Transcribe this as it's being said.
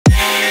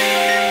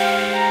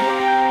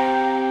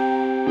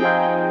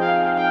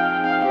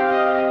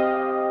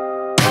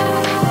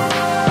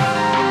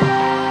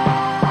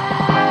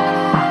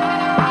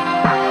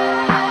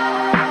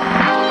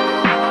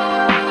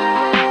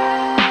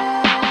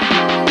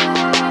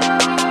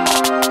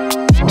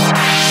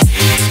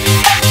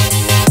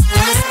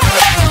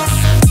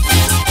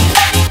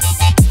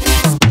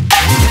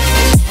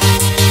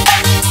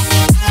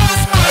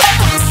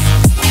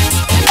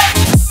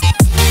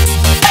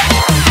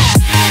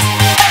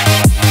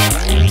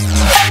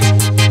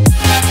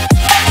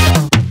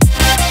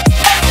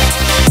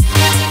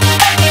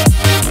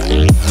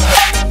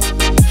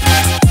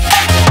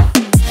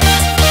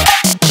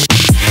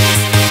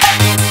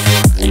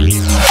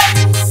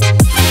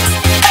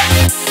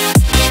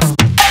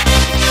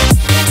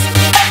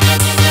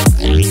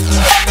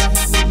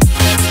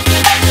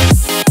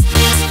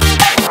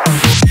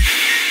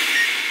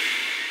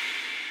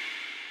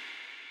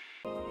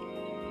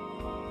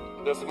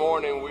This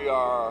morning we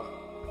are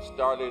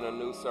starting a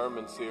new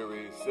sermon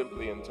series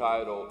simply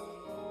entitled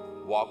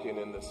Walking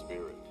in the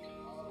Spirit.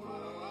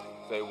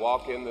 Say,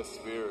 walk in the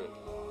Spirit.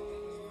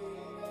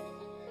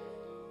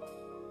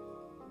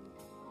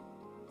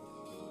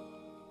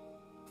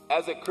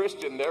 As a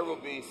Christian, there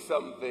will be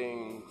some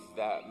things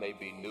that may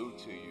be new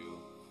to you.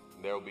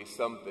 There will be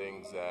some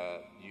things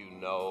that you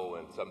know,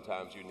 and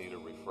sometimes you need a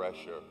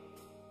refresher.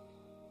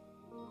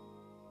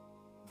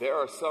 There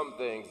are some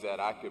things that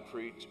I could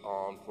preach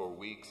on for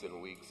weeks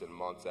and weeks and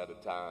months at a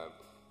time,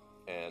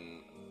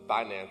 and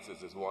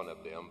finances is one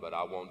of them, but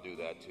I won't do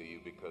that to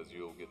you because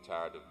you'll get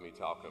tired of me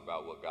talking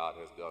about what God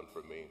has done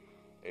for me.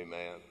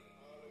 Amen.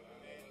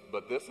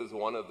 But this is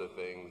one of the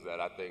things that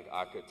I think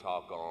I could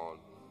talk on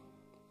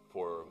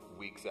for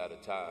weeks at a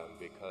time,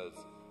 because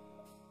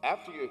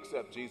after you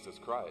accept Jesus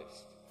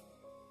Christ,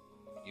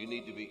 you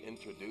need to be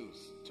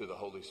introduced to the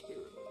Holy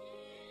Spirit.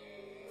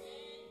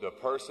 The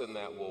person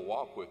that will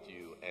walk with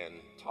you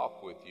and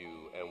talk with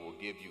you and will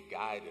give you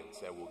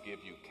guidance and will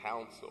give you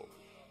counsel.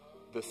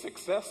 The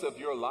success of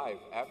your life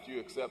after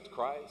you accept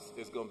Christ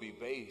is going to be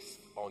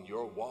based on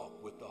your walk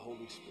with the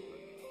Holy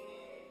Spirit.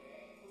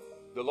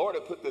 The Lord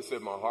had put this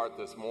in my heart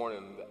this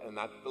morning, and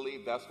I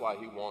believe that's why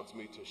he wants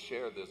me to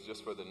share this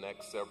just for the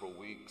next several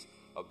weeks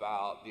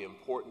about the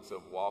importance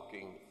of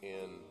walking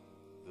in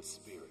the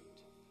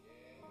Spirit.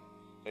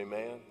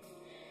 Amen.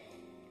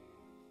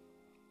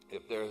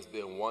 If there's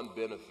been one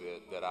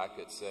benefit that I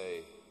could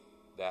say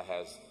that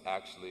has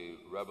actually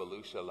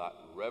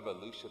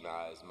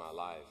revolutionized my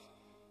life,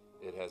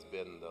 it has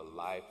been the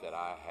life that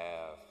I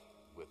have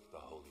with the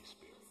Holy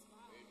Spirit.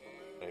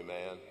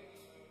 Amen.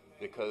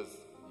 Because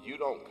you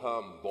don't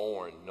come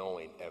born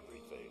knowing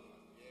everything.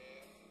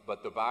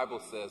 But the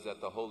Bible says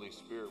that the Holy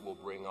Spirit will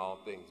bring all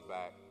things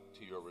back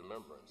to your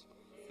remembrance.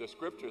 The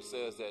scripture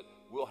says that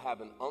we'll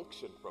have an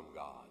unction from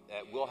God,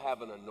 that we'll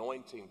have an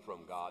anointing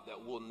from God, that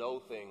we'll know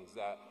things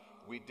that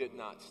we did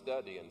not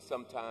study. And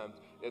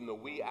sometimes in the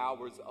wee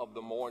hours of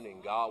the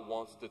morning, God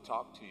wants to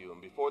talk to you.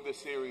 And before this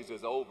series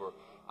is over,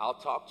 I'll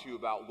talk to you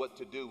about what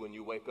to do when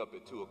you wake up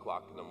at 2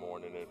 o'clock in the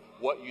morning, and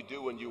what you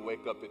do when you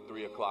wake up at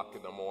 3 o'clock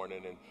in the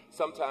morning. And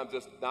sometimes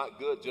it's not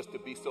good just to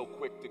be so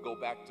quick to go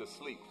back to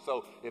sleep.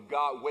 So if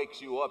God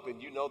wakes you up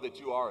and you know that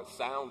you are a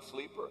sound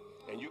sleeper,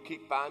 and you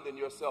keep finding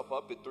yourself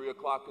up at 3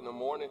 o'clock in the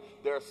morning,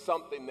 there's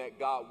something that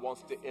God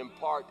wants to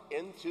impart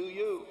into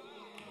you.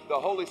 The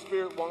Holy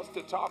Spirit wants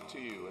to talk to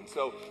you. And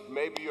so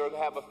maybe you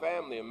have a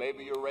family, and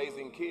maybe you're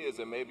raising kids,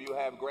 and maybe you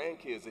have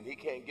grandkids, and he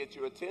can't get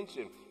your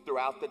attention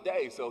throughout the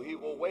day. So he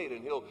will wait,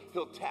 and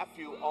he'll tap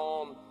you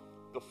on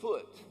the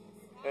foot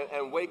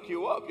and wake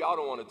you up. Y'all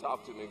don't want to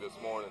talk to me this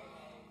morning.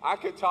 I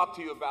could talk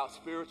to you about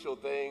spiritual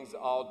things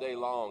all day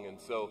long.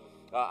 And so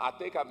I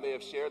think I may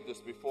have shared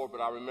this before,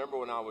 but I remember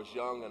when I was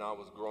young and I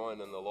was growing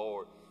in the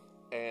Lord,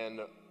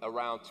 and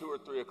around 2 or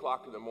 3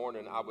 o'clock in the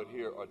morning, I would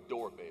hear a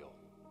doorbell.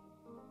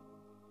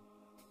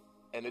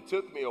 And it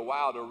took me a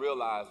while to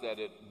realize that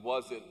it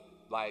wasn't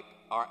like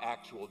our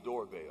actual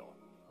doorbell,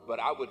 but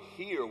I would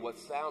hear what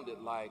sounded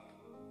like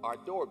our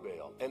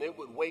doorbell, and it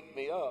would wake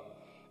me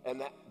up.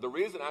 And the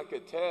reason I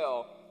could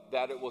tell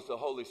that it was the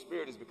Holy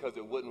Spirit is because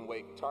it wouldn't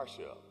wake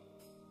Tarsha up.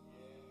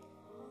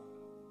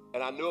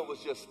 And I knew it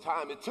was just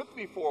time. It took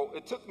me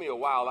a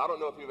while. I don't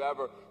know if you've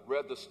ever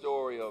read the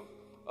story of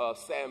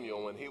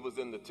Samuel when he was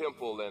in the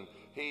temple, and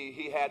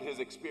he had his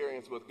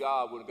experience with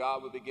God when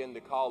God would begin to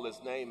call his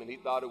name, and he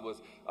thought it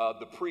was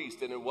the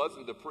priest, and it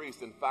wasn't the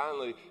priest. And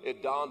finally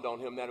it dawned on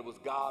him that it was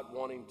God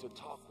wanting to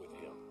talk with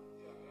him.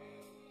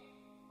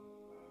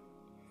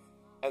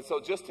 And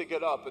so just to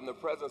get up in the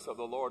presence of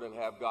the Lord and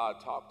have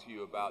God talk to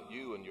you about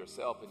you and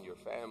yourself and your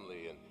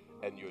family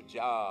and your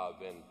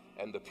job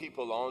and the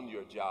people on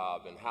your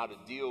job and how to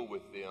deal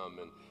with them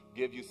and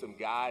give you some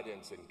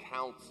guidance and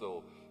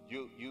counsel,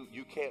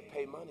 you can't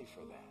pay money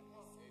for that.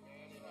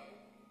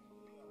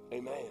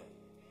 Amen.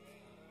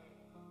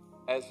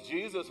 As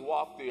Jesus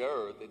walked the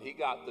earth and he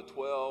got the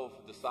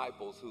 12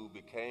 disciples who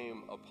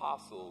became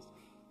apostles,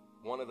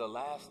 one of the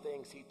last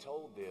things he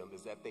told them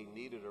is that they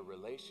needed a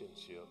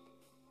relationship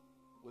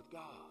with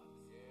God.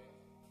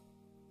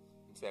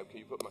 And Sam, can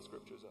you put my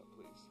scriptures up,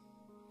 please?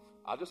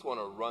 I just want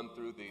to run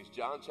through these.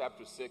 John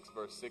chapter 6,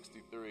 verse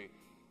 63.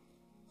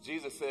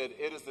 Jesus said,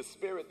 it is the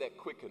spirit that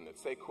quickeneth.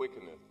 Say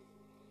quickeneth.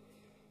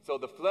 So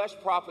the flesh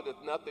profiteth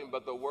nothing,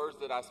 but the words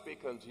that I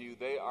speak unto you,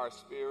 they are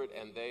spirit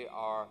and they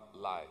are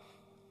life.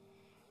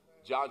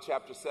 John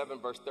chapter 7,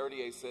 verse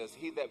 38 says,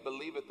 he that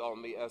believeth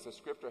on me, as the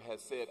scripture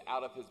has said,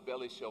 out of his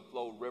belly shall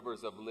flow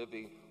rivers of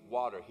living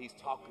water. He's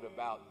talking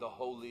about the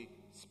Holy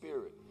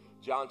Spirit.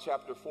 John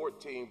chapter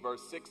 14,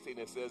 verse 16,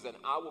 it says, and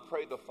I will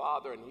pray the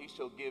Father, and he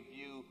shall give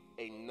you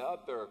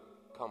another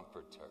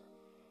comforter,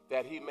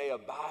 that he may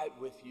abide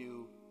with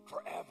you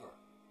forever.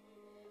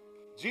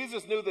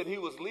 Jesus knew that he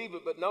was leaving,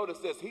 but notice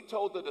this. He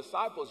told the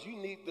disciples, you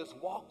need this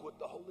walk with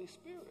the Holy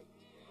Spirit.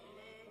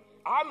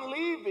 I'm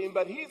leaving,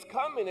 but he's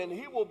coming, and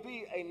he will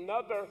be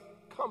another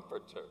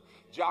comforter.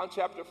 John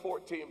chapter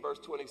 14, verse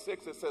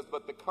 26, it says,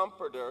 but the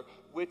comforter,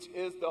 which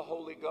is the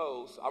Holy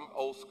Ghost. I'm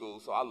old school,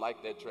 so I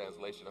like that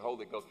translation,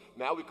 Holy Ghost.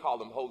 Now we call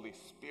him Holy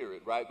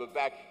Spirit, right? But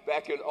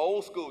back in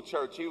old school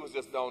church, he was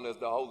just known as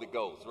the Holy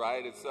Ghost,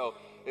 right? And so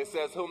it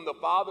says, whom the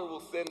Father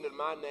will send in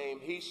my name,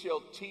 he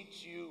shall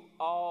teach you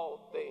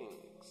all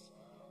things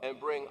and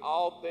bring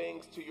all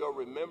things to your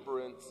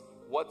remembrance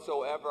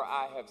whatsoever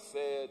I have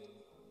said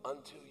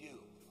unto you.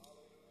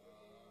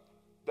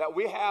 That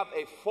we have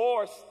a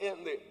force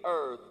in the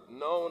earth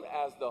known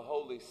as the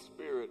Holy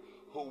Spirit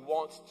who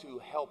wants to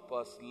help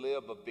us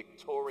live a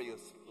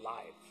victorious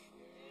life.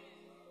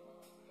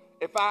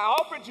 If I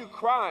offered you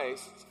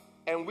Christ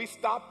and we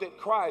stopped at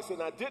Christ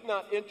and I did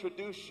not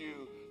introduce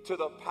you to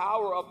the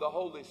power of the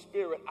Holy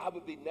Spirit, I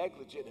would be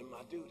negligent in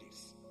my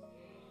duties.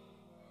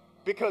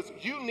 Because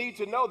you need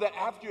to know that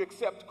after you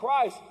accept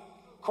Christ,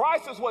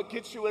 Christ is what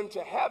gets you into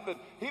heaven.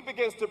 He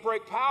begins to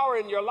break power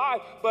in your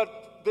life,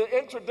 but the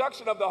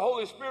introduction of the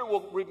Holy Spirit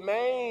will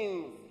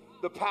remain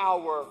the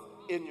power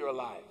in your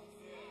life.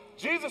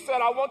 Jesus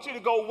said, I want you to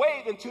go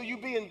wait until you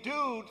be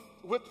endued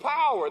with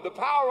power, the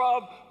power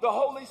of the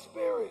Holy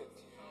Spirit.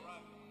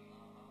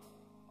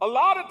 A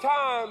lot of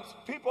times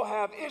people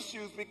have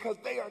issues because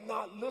they are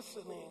not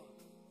listening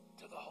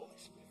to the Holy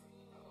Spirit.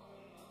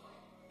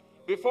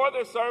 Before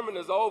this sermon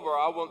is over,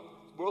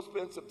 we'll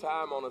spend some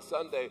time on a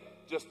Sunday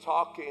just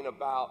talking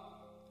about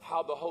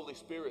how the Holy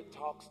Spirit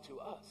talks to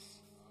us.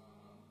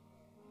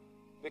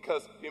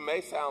 Because he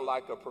may sound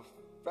like a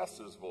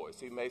professor's voice.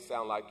 He may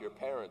sound like your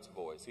parents'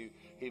 voice.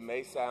 He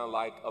may sound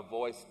like a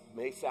voice,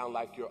 may sound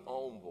like your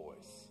own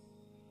voice.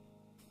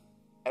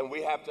 And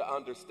we have to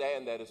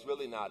understand that it's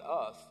really not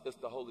us. It's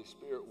the Holy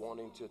Spirit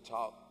wanting to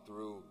talk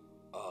through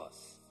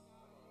us.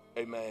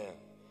 Amen.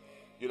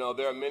 You know,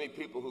 there are many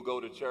people who go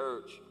to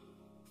church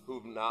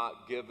who've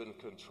not given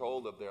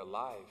control of their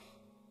life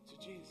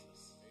to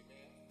Jesus.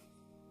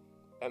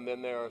 And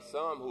then there are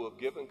some who have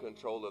given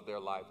control of their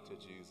life to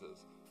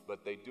Jesus,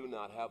 but they do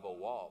not have a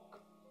walk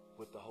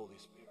with the Holy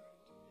Spirit.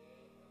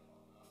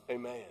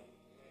 Amen.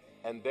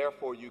 And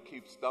therefore you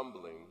keep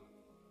stumbling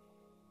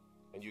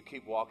and you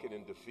keep walking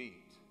in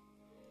defeat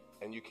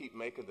and you keep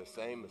making the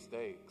same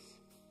mistakes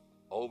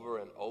over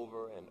and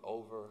over and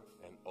over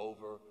and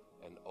over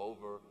and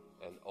over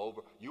and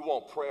over. You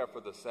want prayer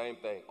for the same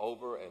thing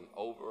over and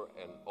over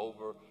and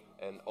over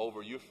and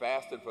over. You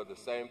fasted for the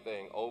same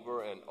thing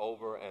over and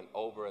over and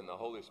over, and the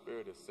Holy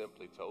Spirit has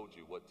simply told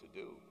you what to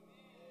do.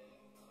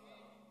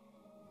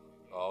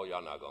 Oh,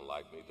 y'all not going to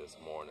like me this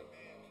morning.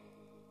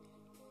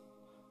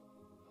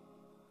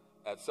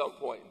 At some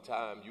point in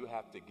time, you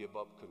have to give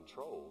up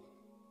control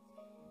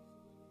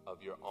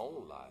of your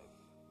own life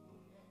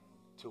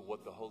to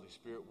what the Holy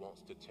Spirit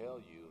wants to tell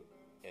you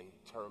in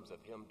terms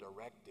of him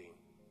directing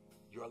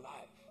your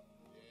life.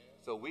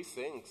 So we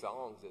sing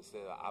songs that say,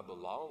 I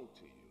belong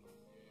to you,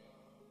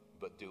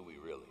 but do we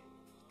really?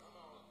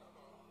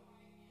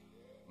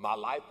 My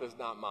life is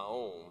not my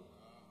own.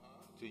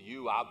 To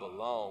you I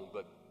belong,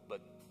 but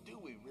do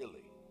we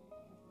really?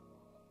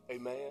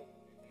 Amen.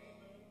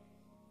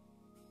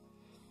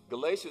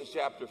 Galatians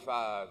chapter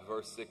 5,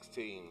 verse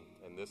 16,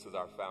 and this is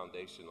our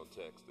foundational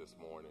text this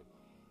morning.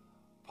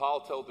 Paul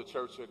told the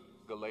church at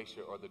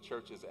Galatia, or the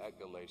churches at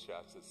Galatia,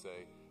 I should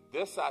say,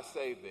 this I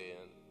say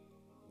then,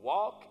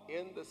 walk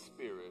in the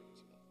Spirit,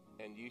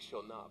 and ye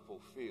shall not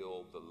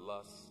fulfill the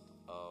lust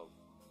of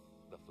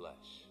the flesh.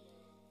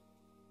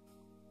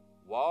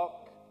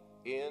 Walk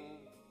in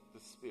the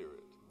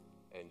Spirit,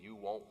 and you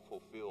won't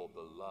fulfill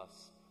the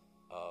lust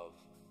of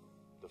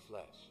the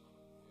flesh.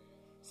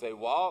 Say,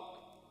 walk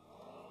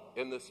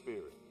in the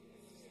Spirit.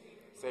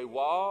 Say,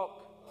 walk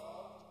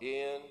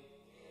in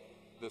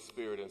the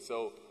Spirit. And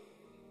so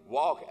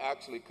walk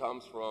actually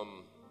comes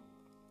from,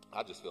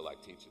 I just feel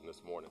like teaching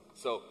this morning.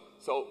 So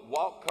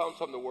walk comes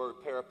from the word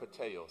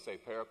peripateo. Say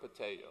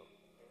peripateo.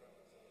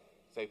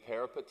 Say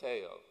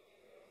peripateo,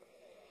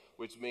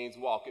 which means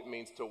walk. It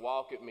means to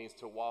walk. It means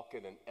to walk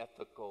in an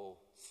ethical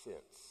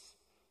sense.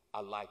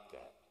 I like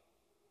that.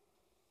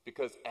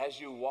 Because as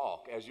you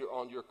walk, as you're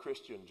on your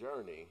Christian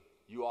journey,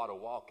 you ought to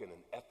walk in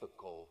an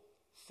ethical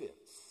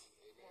sense.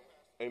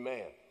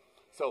 Amen.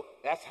 So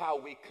that's how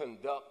we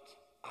conduct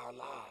our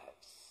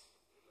lives.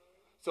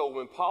 So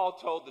when Paul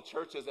told the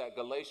churches at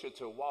Galatia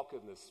to walk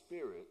in the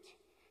Spirit,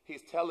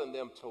 He's telling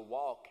them to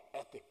walk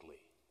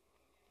ethically,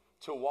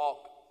 to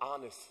walk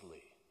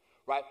honestly,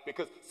 right?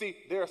 Because, see,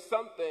 there are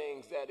some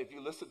things that if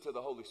you listen to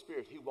the Holy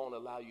Spirit, he won't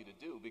allow you to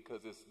do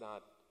because it's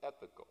not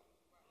ethical.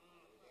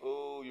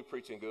 Oh, you're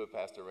preaching good,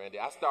 Pastor Randy.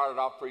 I started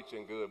off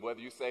preaching good, whether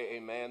you say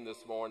amen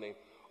this morning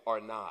or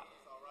not.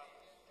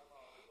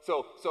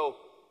 So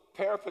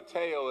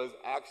peripateo is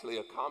actually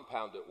a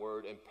compounded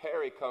word, and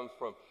peri comes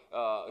from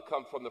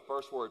the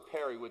first word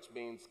peri, which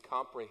means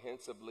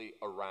comprehensively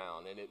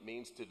around, and it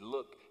means to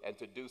look and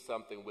to do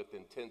something with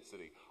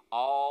intensity,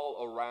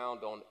 all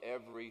around on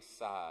every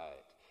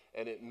side.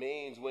 And it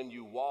means when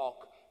you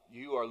walk,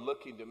 you are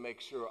looking to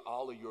make sure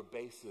all of your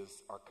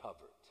bases are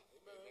covered.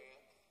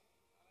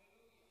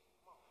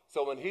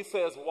 So when he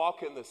says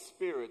walk in the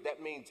Spirit,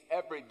 that means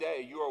every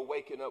day you are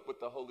waking up with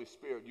the Holy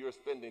Spirit. You're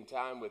spending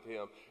time with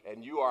him,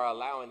 and you are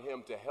allowing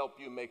him to help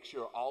you make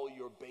sure all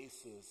your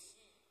bases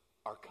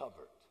are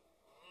covered.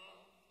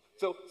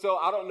 So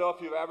I don't know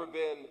if you've ever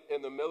been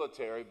in the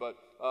military, but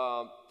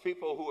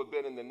people who have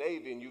been in the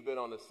Navy and you've been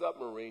on a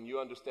submarine, you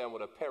understand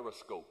what a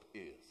periscope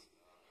is,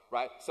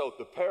 right? So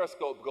the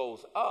periscope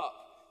goes up,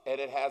 and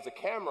it has a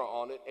camera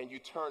on it, and you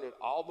turn it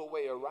all the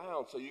way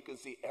around so you can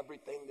see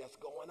everything that's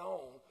going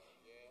on.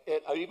 And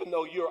even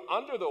though you're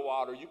under the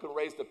water, you can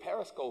raise the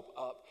periscope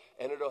up,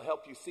 and it'll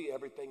help you see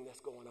everything that's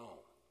going on.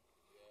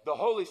 The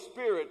Holy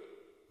Spirit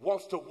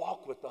wants to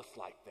walk with us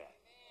like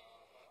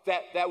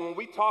that. That when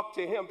we talk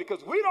to him,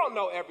 because we don't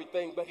know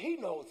everything, but he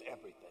knows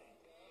everything.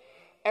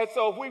 And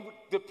so if we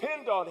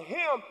depend on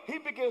him, he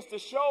begins to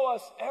show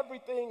us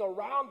everything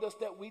around us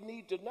that we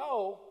need to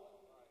know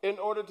in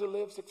order to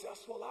live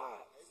successful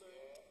lives.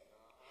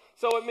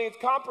 So it means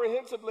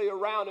comprehensively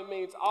around. It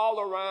means all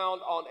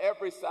around, on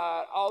every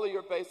side, all of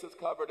your bases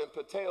covered. And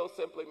pateo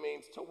simply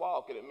means to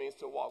walk, and it means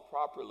to walk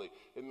properly.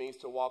 It means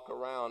to walk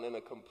around in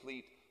a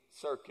complete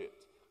circuit,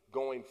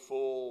 going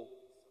full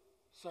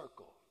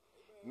circle,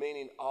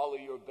 meaning all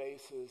of your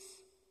bases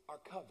are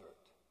covered.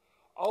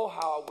 Oh,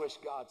 how I wish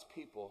God's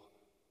people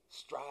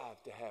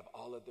strive to have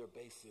all of their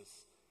bases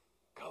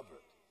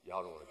covered.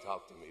 Y'all don't want to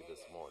talk to me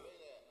this morning.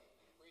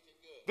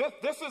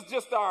 This is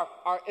just our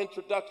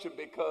introduction,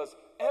 because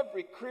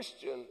every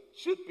Christian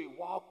should be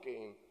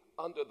walking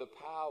under the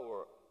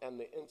power and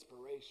the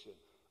inspiration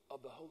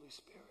of the Holy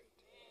Spirit.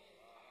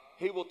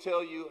 He will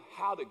tell you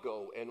how to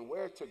go and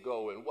where to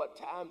go and what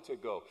time to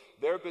go.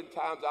 There have been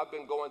times I've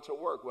been going to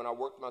work when I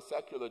worked my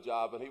secular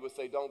job, and he would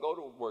say, don't go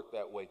to work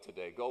that way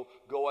today. Go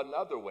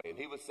another way. And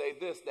he would say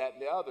this, that,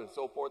 and the other, and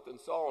so forth and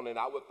so on. And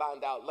I would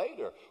find out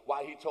later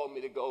why he told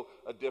me to go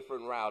a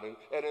different route.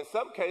 And in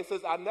some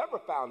cases, I never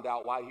found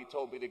out why he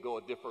told me to go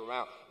a different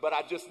route. But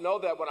I just know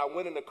that when I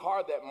went in the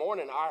car that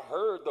morning, I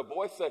heard the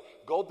voice say,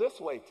 go this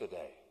way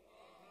today.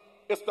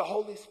 It's the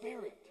Holy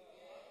Spirit.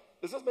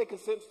 Is this making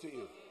sense to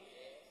you?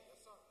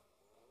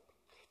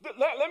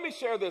 Let me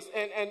share this,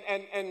 and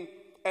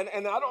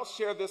I don't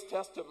share this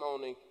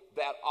testimony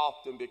that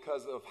often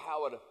because of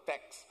how it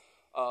affects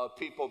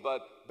people,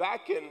 but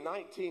back in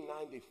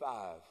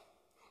 1995,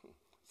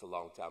 it's a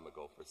long time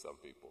ago for some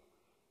people,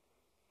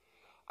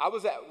 I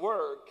was at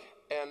work,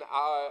 and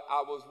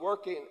I was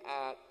working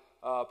at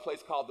a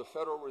place called the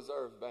Federal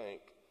Reserve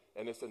Bank,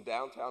 and it's in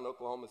downtown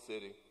Oklahoma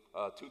City,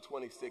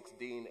 226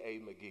 Dean A.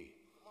 McGee.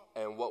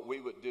 And what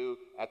we would do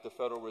at the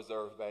Federal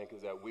Reserve Bank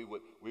is that we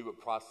would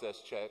process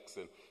checks,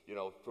 and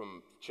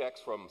from checks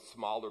from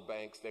smaller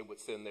banks, they would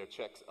send their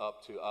checks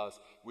up to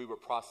us. We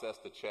would process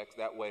the checks.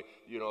 That way,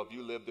 if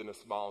you lived in a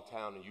small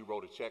town and you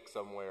wrote a check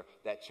somewhere,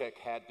 that check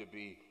had to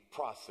be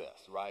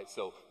processed, right?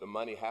 So the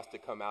money has to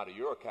come out of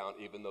your account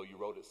even though you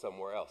wrote it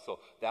somewhere else. So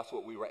that's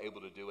what we were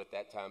able to do at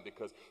that time,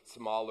 because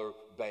smaller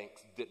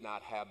banks did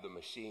not have the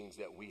machines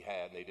that we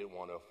had, and they didn't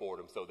want to afford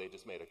them, so they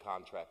just made a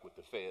contract with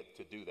the Fed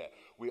to do that.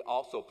 We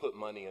also put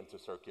money into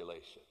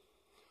circulation,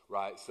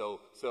 right?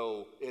 So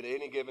at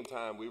any given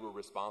time, we were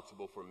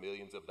responsible for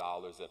millions of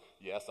dollars. And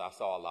yes, I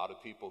saw a lot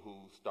of people who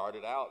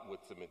started out with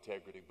some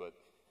integrity, but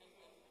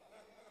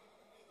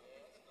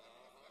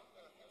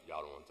y'all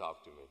don't want to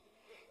talk to me.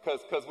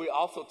 Because we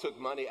also took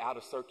money out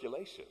of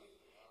circulation,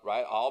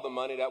 right? All the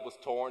money that was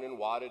torn and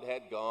wadded,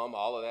 had gum,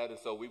 all of that. And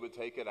so we would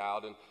take it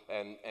out,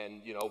 and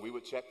we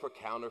would check for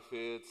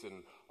counterfeits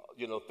and,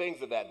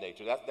 things of that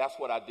nature. That's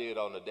what I did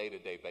on a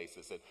day-to-day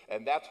basis.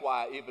 And that's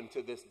why even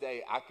to this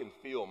day, I can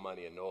feel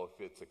money and know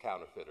if it's a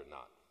counterfeit or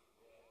not.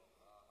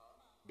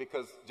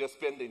 Because just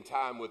spending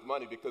time with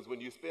money, because when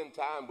you spend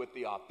time with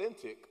the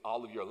authentic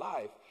all of your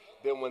life,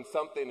 then when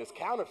something is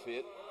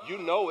counterfeit, you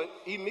know it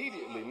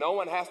immediately. No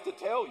one has to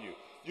tell you.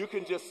 You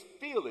can just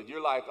feel it.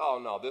 You're like, oh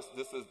no, this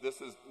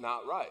is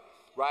not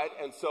right?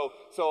 And so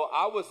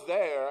I was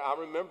there. I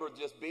remember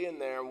just being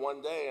there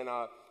one day, and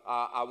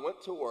I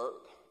went to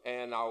work,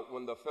 and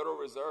when the Federal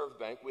Reserve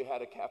Bank, we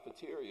had a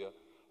cafeteria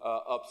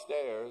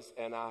upstairs,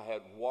 and I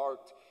had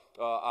worked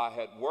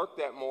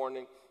that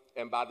morning,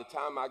 and by the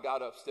time I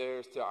got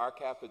upstairs to our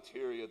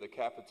cafeteria, the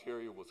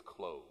cafeteria was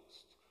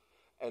closed.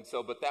 And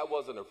so, but that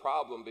wasn't a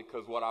problem,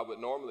 because what I would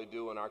normally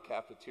do when our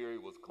cafeteria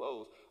was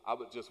closed, I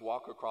would just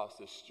walk across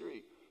the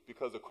street,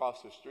 because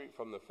across the street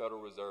from the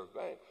Federal Reserve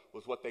Bank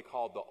was what they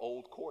called the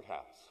old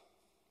courthouse,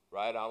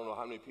 right? I don't know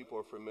how many people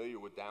are familiar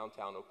with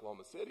downtown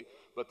Oklahoma City,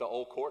 but the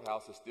old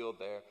courthouse is still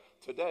there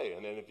today.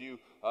 And then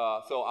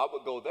so I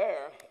would go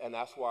there, and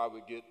that's where I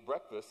would get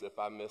breakfast if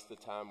I missed the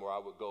time where I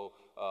would go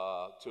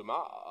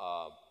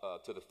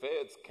to the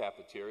Fed's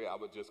cafeteria. I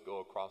would just go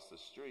across the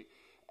street.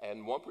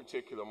 And one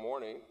particular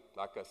morning,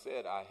 like I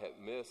said, I had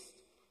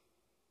missed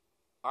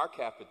our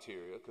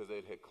cafeteria because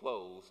it had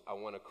closed. I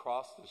went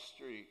across the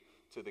street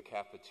to the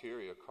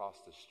cafeteria across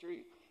the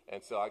street.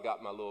 And so I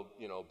got my little,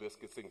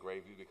 biscuits and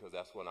gravy because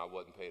that's when I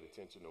wasn't paying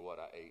attention to what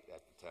I ate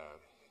at the time.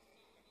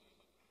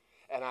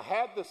 And I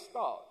had this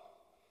thought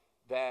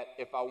that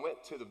if I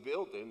went to the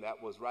building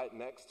that was right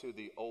next to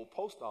the old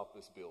post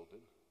office building,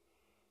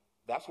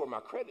 that's where my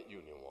credit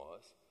union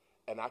was,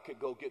 and I could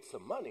go get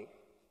some money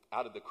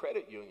out of the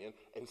credit union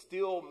and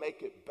still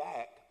make it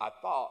back, I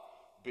thought,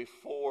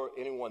 before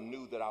anyone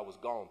knew that I was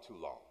gone too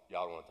long.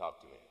 Y'all don't want to talk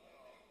to me.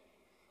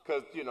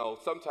 Because,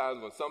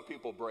 sometimes when some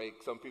people break,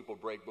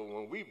 but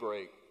when we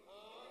break,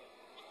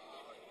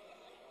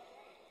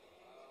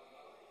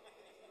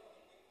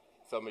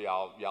 some of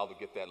y'all will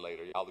get that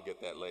later. Y'all will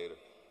get that later.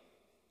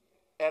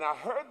 And I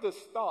heard this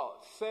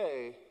thought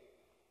say,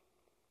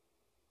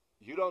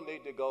 you don't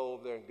need to go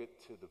over there and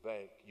get to the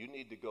bank. You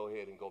need to go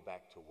ahead and go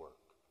back to work.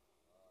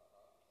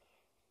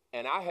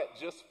 And I had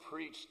just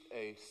preached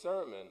a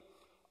sermon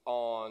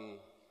on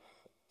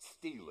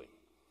stealing.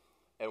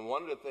 And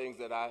one of the things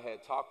that I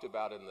had talked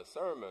about in the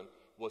sermon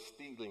was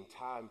stealing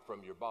time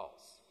from your boss,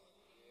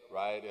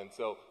 right? And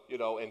so,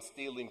 and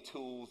stealing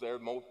tools. There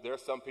are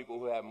some people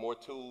who have more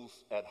tools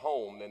at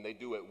home than they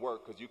do at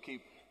work because you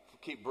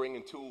keep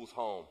bringing tools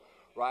home,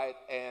 right?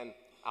 And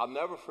I'll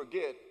never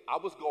forget, I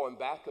was going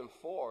back and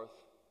forth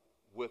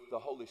with the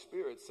Holy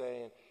Spirit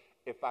saying,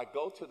 if I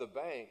go to the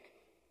bank,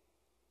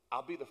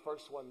 I'll be the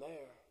first one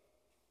there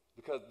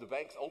because the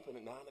bank's open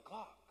at 9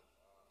 o'clock.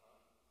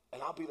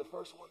 And I'll be the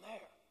first one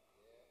there.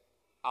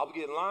 I'll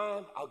get in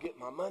line, I'll get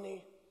my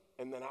money,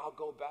 and then I'll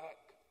go back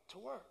to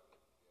work.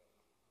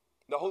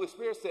 The Holy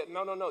Spirit said,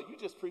 no, you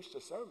just preached a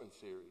sermon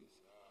series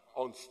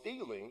on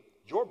stealing.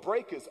 Your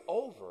break is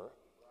over.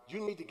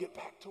 You need to get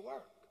back to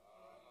work.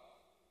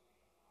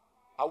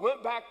 I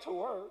went back to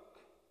work.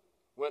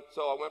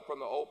 So I went from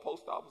the old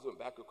post office, went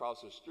back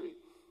across the street,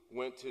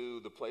 went to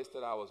the place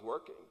that I was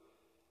working,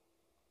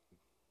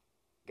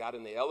 got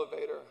in the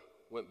elevator,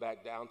 went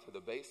back down to the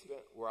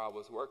basement where I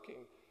was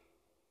working,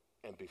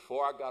 and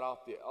before I got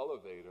off the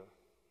elevator,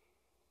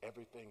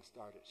 everything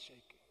started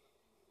shaking.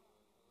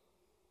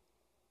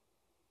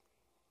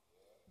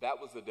 That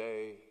was the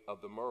day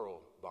of the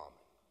Merle bombing.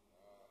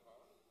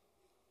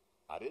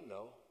 I didn't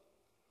know.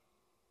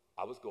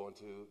 I was going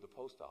to the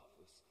post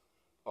office,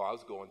 or I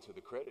was going to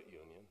the credit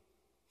union,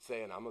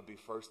 saying I'm going to be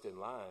first in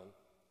line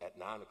at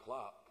 9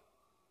 o'clock,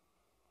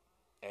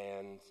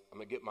 and I'm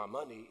going to get my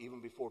money even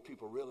before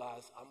people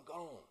realize I'm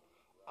gone.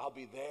 I'll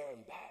be there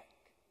and back.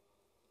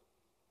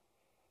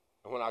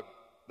 And when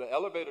the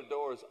elevator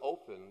doors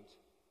opened,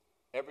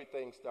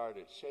 everything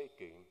started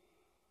shaking.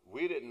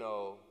 We didn't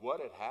know what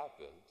had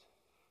happened.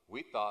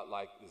 We thought,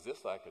 is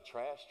this like a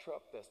trash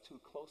truck that's too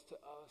close to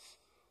us?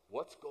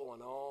 What's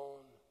going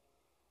on?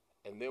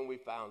 And then we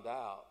found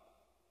out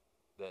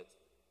that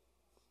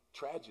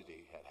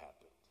tragedy had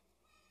happened.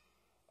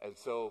 And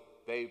so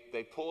they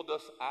pulled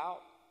us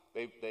out.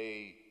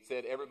 They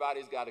said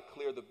everybody's got to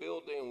clear the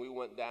building. We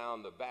went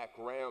down the back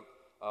ramp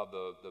of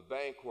the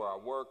bank where I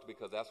worked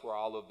because that's where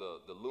all of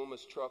the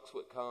Loomis trucks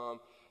would come.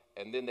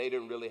 And then they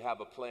didn't really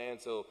have a plan,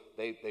 so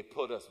they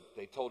told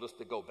us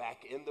to go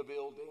back in the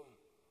building,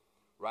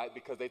 right?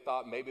 Because they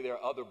thought maybe there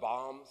are other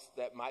bombs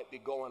that might be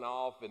going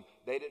off, and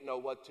they didn't know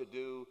what to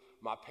do.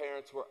 My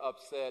parents were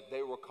upset.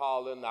 They were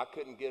calling. I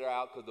couldn't get her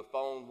out because the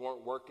phones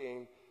weren't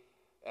working.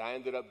 And I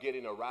ended up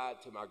getting a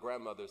ride to my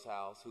grandmother's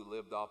house, who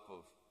lived off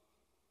of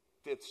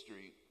 5th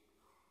Street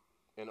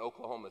in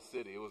Oklahoma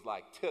City. It was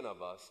like 10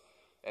 of us.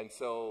 And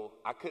so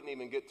I couldn't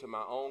even get to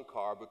my own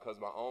car because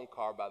my own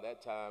car by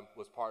that time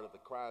was part of the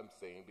crime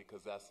scene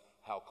because that's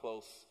how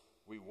close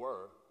we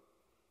were.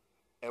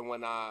 And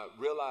when I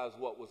realized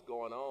what was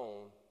going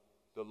on,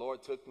 the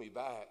Lord took me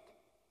back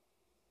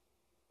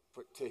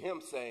to him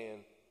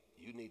saying,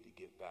 you need to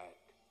get back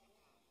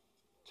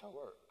to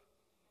work.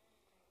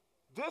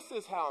 This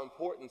is how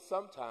important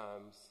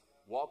sometimes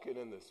walking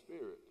in the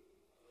Spirit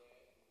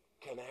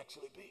can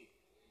actually be.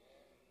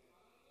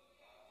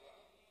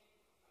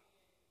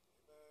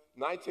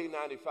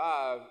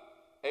 1995,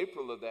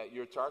 April of that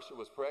year, Tarsha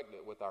was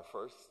pregnant with our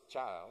first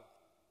child,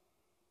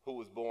 who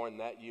was born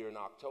that year in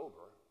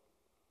October,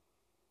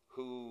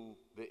 who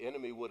the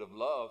enemy would have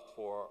loved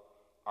for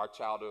our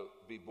child to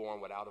be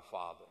born without a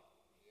father.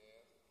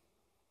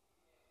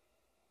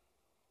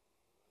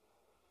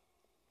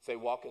 Say,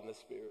 walk in the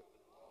Spirit.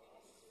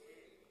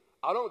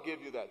 I don't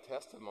give you that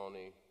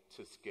testimony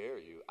to scare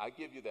you. I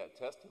give you that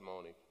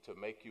testimony to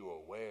make you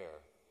aware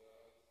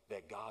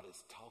that God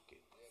is talking.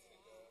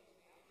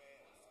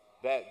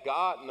 That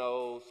God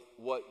knows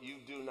what you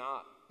do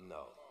not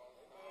know.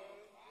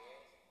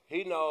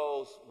 He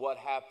knows what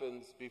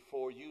happens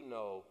before you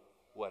know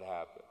what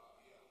happened.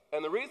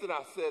 And the reason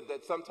I said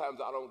that sometimes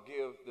I don't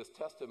give this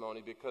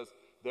testimony because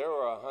there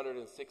are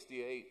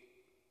 168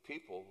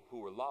 people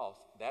who were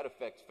lost. That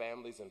affects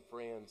families and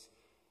friends.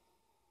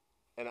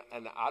 And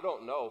I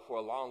don't know, for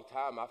a long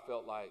time I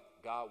felt like,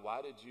 God,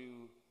 why did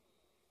you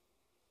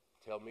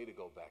tell me to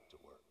go back to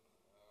work?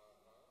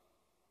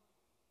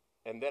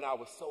 And then I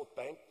was so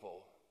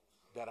thankful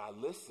that I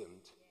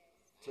listened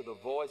to the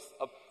voice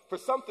of, for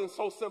something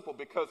so simple,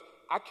 because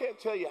I can't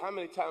tell you how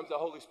many times the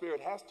Holy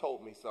Spirit has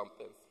told me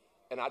something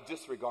and I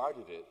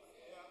disregarded it.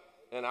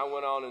 And I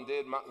went on and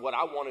did what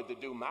I wanted to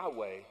do my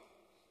way.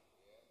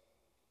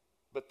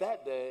 But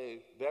that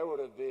day, there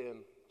would have been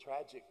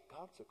tragic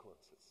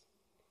consequences.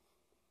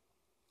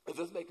 Is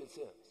this making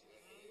sense?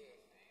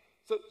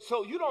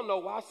 So you don't know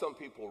why some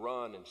people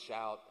run and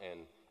shout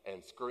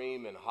and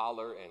scream and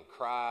holler and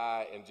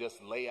cry and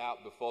just lay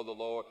out before the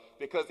Lord.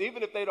 Because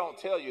even if they don't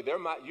tell you,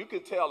 you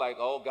can tell like,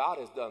 oh, God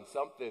has done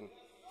something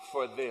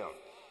for them.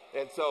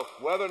 And so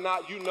whether or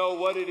not you know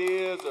what it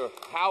is or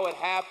how it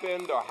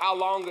happened or how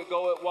long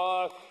ago it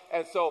was.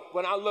 And so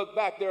when I look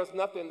back, there's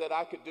nothing that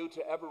I could do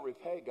to ever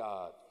repay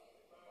God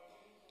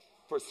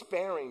for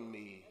sparing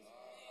me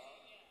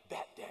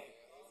that day.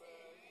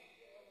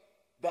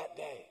 That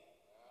day.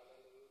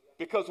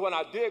 Because when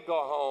I did go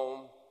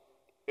home,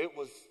 it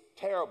was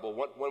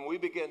terrible. When we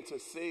began to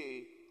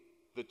see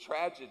the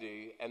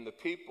tragedy and the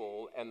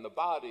people and the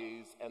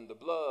bodies and the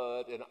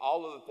blood and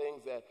all of the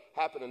things that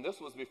happened, and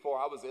this was before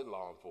I was in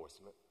law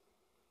enforcement,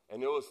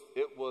 and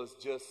it was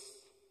just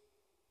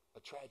a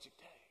tragic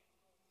day.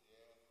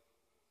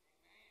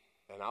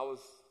 And I was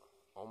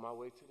on my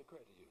way to the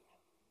credit union,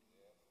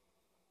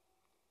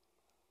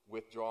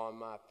 withdrawing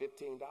my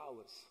 $15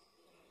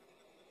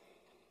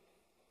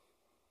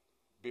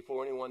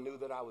 before anyone knew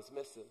that I was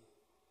missing.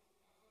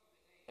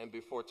 And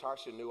before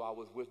Tarsha knew I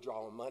was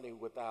withdrawing money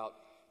without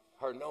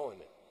her knowing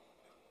it.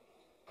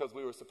 Because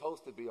we were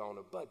supposed to be on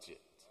a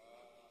budget.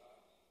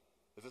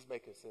 Is this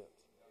making sense?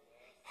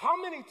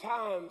 How many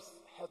times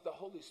has the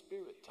Holy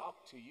Spirit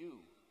talked to you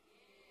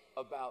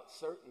about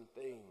certain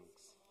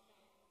things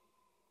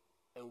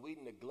and we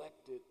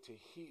neglected to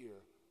hear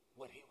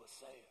what he was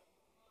saying?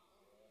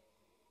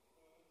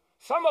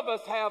 Some of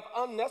us have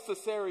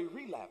unnecessary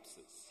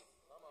relapses.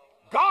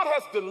 God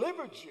has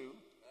delivered you.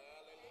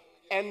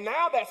 And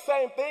now that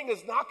same thing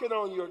is knocking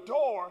on your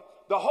door.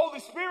 The Holy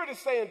Spirit is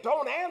saying,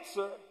 don't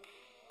answer.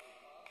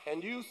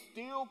 And you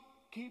still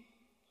keep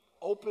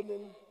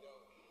opening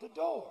the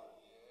door.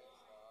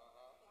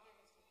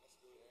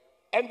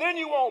 And then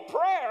you want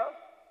prayer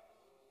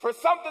for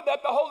something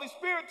that the Holy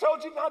Spirit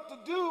told you not to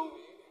do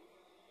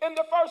in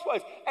the first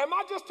place. Am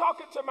I just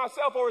talking to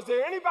myself, or is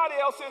there anybody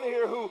else in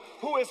here who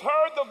has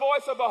heard the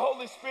voice of the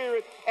Holy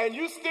Spirit and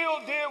you still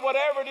did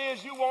whatever it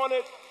is you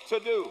wanted to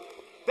do?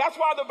 That's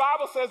why the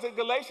Bible says in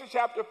Galatians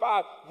chapter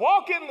 5,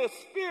 walk in the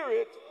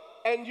Spirit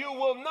and you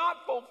will not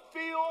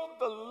fulfill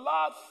the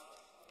lust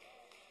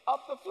of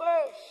the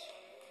flesh.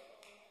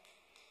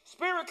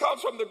 Spirit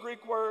comes from the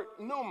Greek word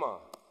pneuma,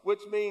 which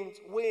means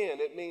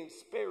wind. It means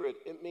spirit.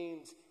 It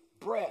means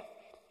breath.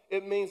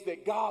 It means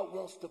that God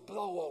wants to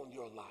blow on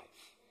your life.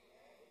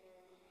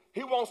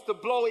 He wants to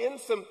blow in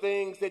some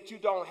things that you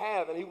don't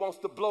have, and he wants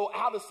to blow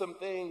out of some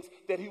things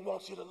that he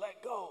wants you to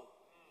let go.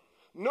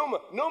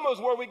 Pneuma is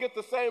where we get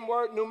the same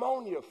word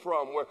pneumonia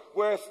from,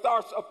 where it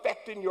starts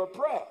affecting your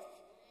breath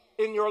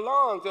in your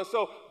lungs. And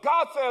so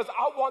God says,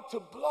 I want to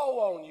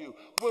blow on you.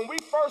 When we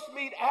first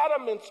meet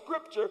Adam in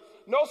Scripture,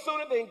 no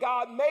sooner than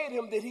God made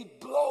him did he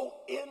blow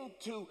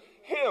into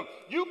him.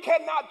 You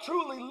cannot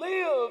truly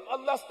live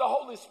unless the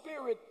Holy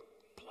Spirit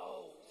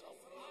blows on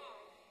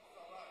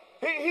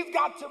you. He's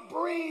got to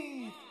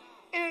breathe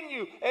in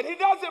you. And he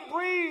doesn't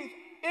breathe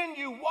in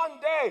you one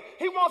day.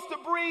 He wants to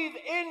breathe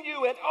in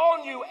you and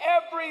on you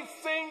every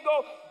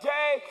single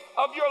day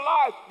of your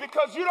life,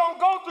 because you don't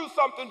go through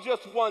something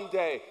just one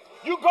day.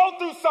 You go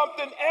through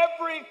something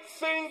every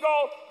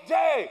single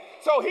day.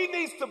 So he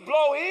needs to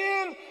blow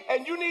in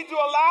and you need to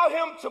allow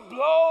him to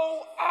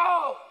blow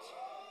out.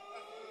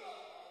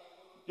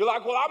 You're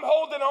like, well, I'm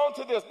holding on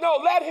to this. No,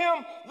 let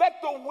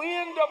the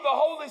wind of the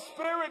Holy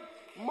Spirit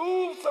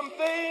move some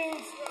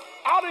things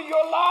out of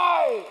your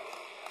life.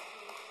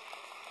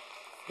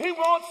 He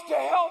wants to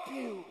help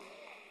you.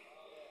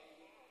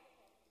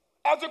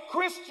 As a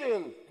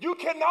Christian, you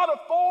cannot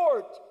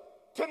afford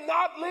to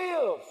not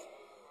live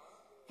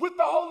with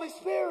the Holy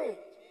Spirit.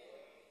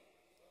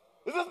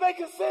 Is this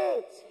making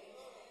sense?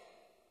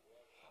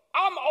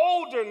 I'm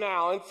older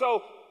now, and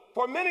so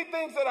for many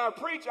things that I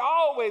preach, I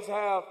always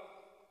have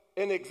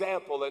an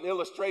example, an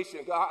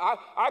illustration.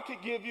 I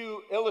could give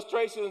you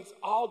illustrations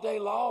all day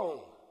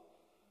long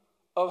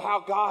of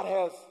how God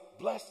has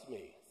blessed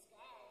me.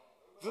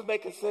 Is this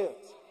making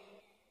sense?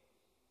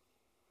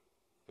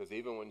 Because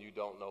even when you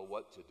don't know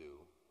what to do,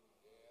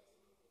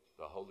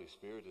 the Holy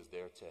Spirit is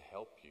there to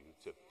help you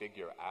to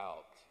figure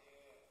out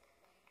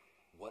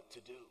what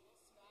to do,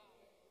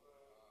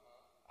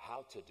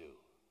 how to do,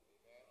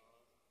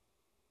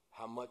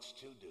 how much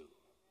to do.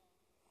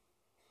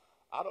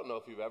 I don't know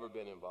if you've ever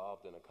been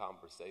involved in a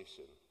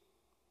conversation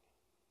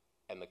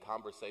and the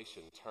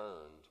conversation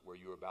turned where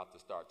you were about to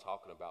start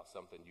talking about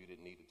something you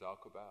didn't need to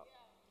talk about.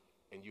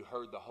 And you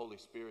heard the Holy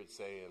Spirit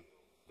saying,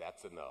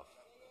 that's enough.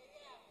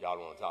 Y'all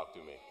don't want to talk to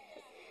me.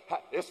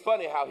 It's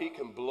funny how he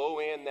can blow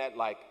in that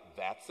like,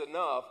 that's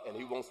enough. And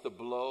he wants to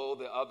blow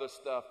the other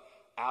stuff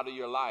out of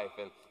your life.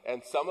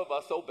 And some of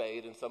us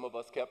obeyed and some of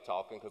us kept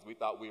talking because we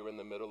thought we were in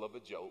the middle of a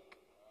joke.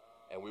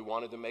 And we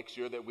wanted to make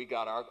sure that we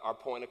got our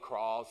point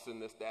across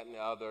and this, that, and the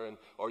other.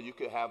 Or you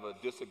could have a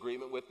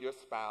disagreement with your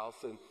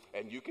spouse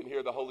and you can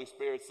hear the Holy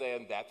Spirit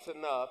saying, that's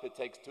enough. It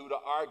takes two to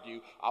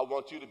argue. I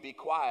want you to be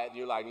quiet. And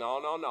you're like,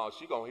 no,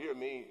 she gonna hear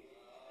me.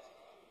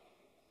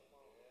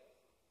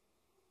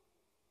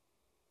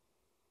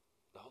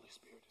 The Holy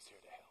Spirit is here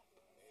to help.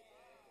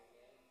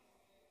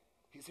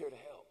 He's here to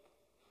help.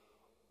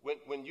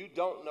 When you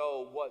don't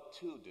know what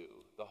to do,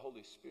 the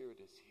Holy Spirit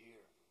is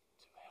here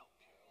to help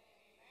you.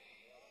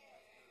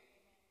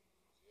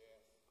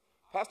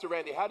 Pastor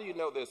Randy, how do you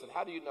know this and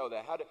how do you know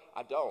that?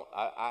 I don't.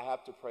 I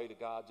have to pray to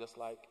God just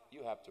like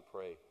you have to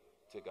pray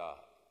to God.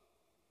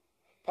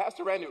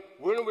 Pastor Randy,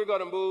 when are we going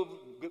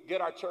to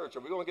get our church? Are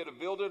we going to get a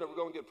building? Are we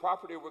going to get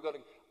property?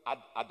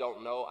 I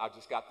don't know. I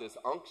just got this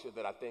unction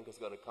that I think is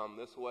going to come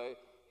this way.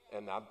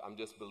 And I'm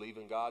just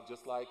believing God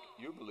just like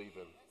you believe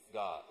in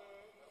God.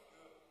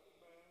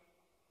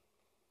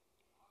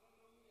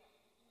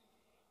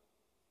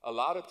 A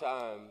lot of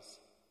times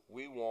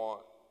we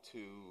want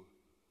to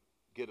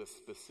get a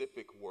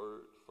specific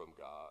word from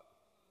God,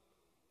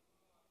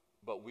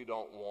 but we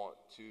don't want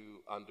to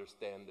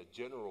understand the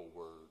general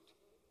word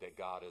that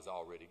God has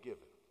already given.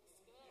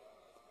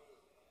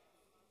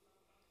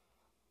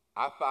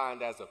 I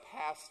find as a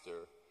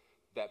pastor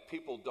that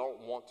people don't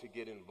want to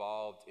get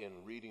involved in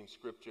reading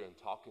scripture and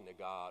talking to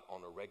God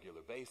on a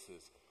regular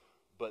basis,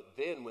 but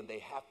then when they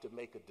have to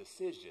make a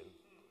decision,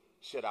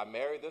 should I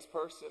marry this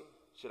person?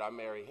 Should I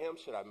marry him?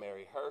 Should I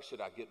marry her?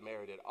 Should I get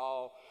married at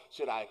all?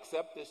 Should I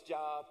accept this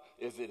job?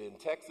 Is it in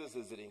Texas?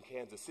 Is it in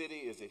Kansas City?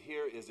 Is it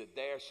here? Is it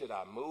there? Should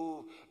I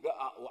move?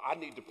 I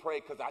need to pray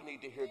because I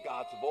need to hear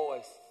God's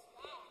voice.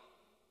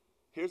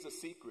 Here's a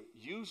secret.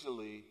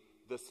 Usually,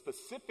 the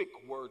specific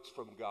words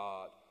from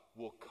God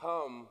will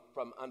come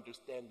from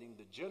understanding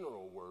the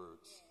general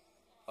words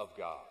of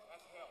God.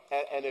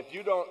 And if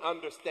you don't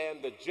understand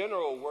the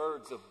general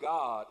words of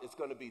God, it's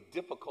going to be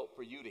difficult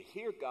for you to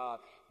hear God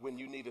when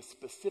you need a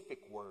specific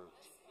word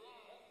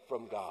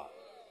from God.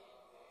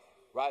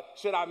 Right?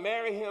 Should I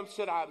marry him?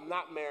 Should I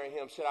not marry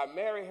him? Should I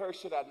marry her?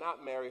 Should I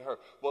not marry her?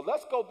 Well,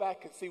 let's go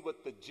back and see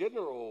what the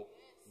general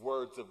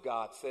words of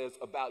God says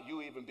about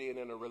you even being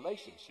in a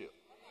relationship.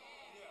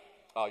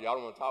 Oh, y'all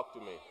don't want to talk to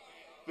me.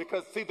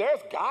 Because, see, there's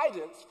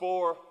guidance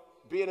for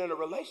being in a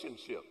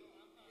relationship,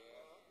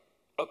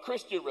 a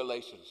Christian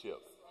relationship.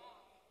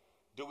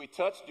 Do we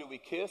touch? Do we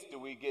kiss? Do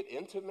we get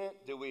intimate?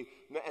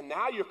 And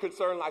now you're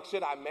concerned, like,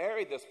 should I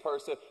marry this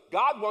person?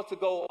 God wants to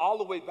go all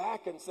the way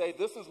back and say,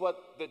 this is what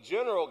the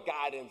general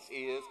guidance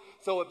is.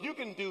 So if you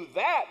can do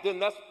that, then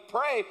let's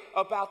pray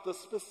about the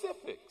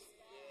specifics.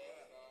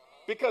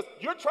 Because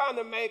you're trying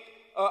to make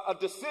a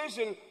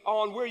decision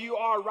on where you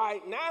are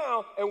right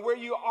now, and where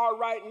you are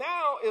right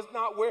now is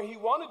not where he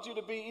wanted you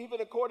to be, even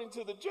according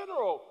to the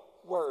general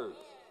words.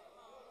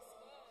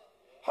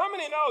 How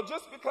many know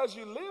just because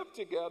you live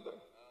together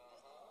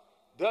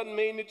doesn't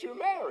mean that you're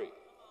married?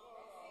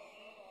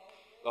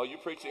 Oh, you're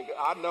preaching good.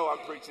 I know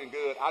I'm preaching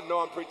good. I know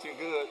I'm preaching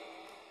good.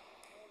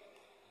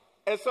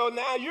 And so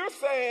now you're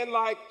saying,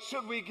 like,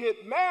 should we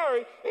get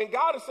married? And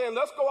God is saying,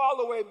 let's go all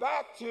the way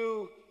back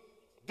to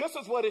this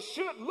is what it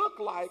should look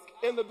like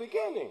in the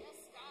beginning.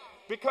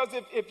 Because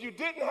if you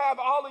didn't have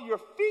all of your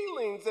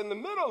feelings in the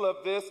middle of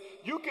this,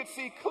 you could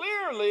see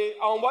clearly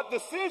on what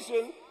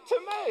decision to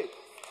make.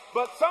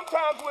 But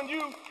sometimes when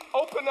you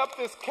open up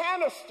this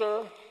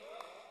canister,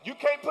 you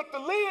can't put the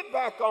lid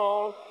back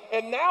on,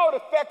 and now it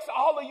affects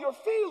all of your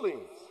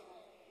feelings.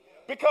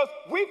 Because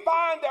we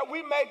find that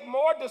we make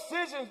more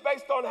decisions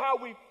based on how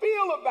we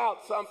feel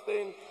about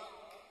something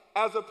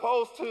as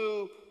opposed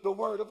to the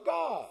Word of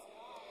God.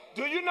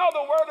 Do you know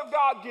the Word of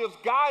God gives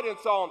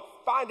guidance on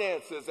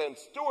finances and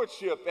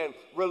stewardship and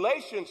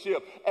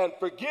relationship and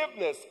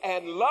forgiveness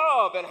and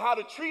love and how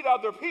to treat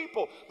other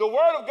people? The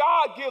Word of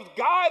God gives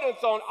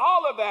guidance on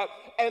all of that,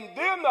 and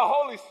then the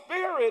Holy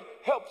Spirit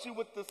helps you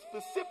with the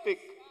specific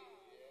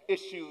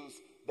issues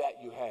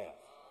that you have.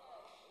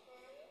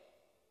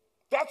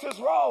 That's his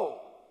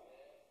role.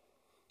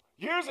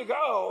 Years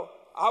ago,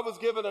 I was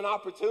given an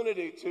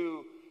opportunity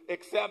to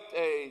accept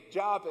a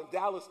job in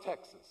Dallas,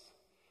 Texas.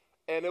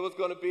 And it was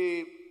going to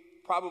be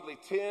probably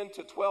 $10,000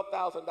 to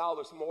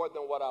 $12,000 more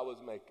than what I was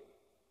making.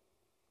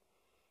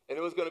 And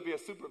it was going to be a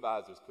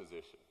supervisor's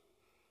position.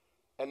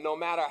 And no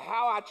matter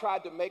how I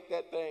tried to make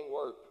that thing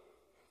work,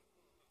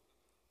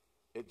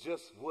 it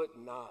just would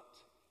not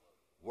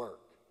work.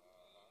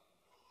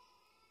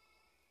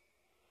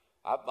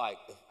 I'd like,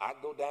 if I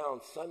go down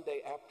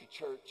Sunday after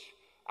church,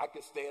 I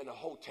could stay in a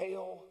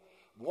hotel,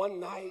 one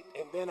night,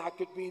 and then I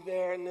could be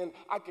there, and then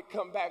I could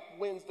come back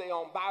Wednesday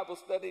on Bible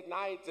study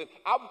nights. And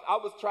I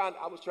was trying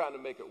to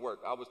make it work.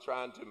 I was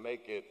trying to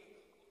make it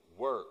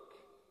work.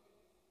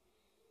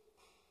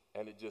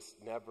 And it just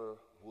never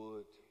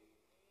would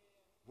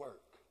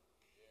work.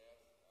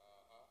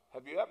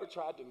 Have you ever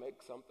tried to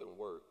make something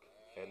work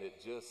and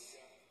it just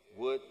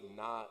would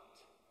not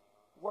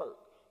work?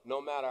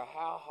 No matter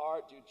how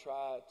hard you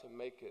tried to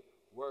make it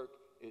work,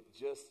 it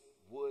just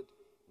would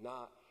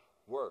not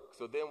work.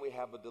 So then we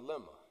have a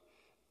dilemma.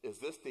 Is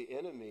this the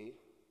enemy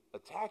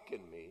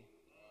attacking me?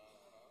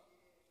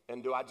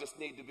 And do I just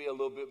need to be a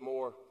little bit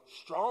more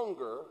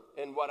stronger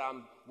in what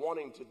I'm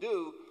wanting to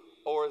do?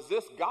 Or is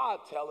this God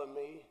telling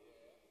me,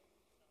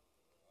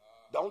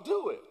 don't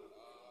do it?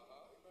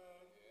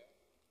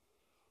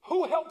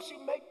 Who helps you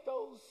make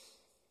those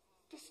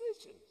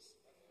decisions?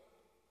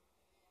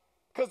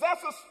 Because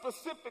that's a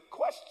specific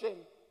question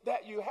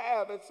that you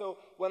have. And so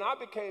when I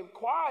became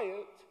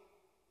quiet,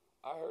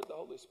 I heard the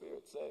Holy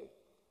Spirit say,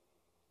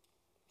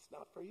 it's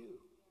not for you.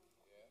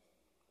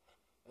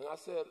 And I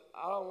said,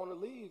 I don't want to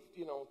leave,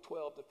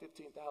 $12,000 to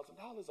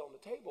 $15,000 on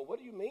the table. What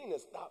do you mean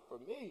it's not for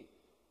me?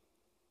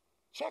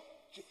 Check,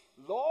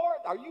 Lord,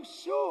 are you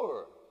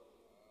sure?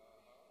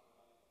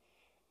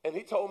 And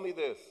he told me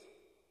this.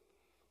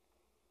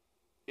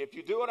 If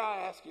you do what I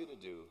ask you to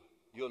do,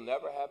 you'll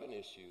never have an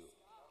issue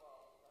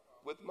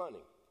with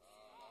money.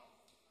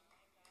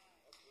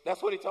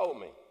 That's what he told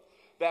me.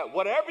 That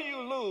whatever you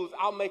lose,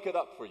 I'll make it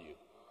up for you.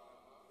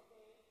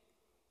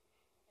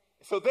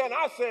 So then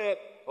I said,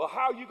 well,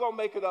 how are you going to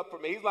make it up for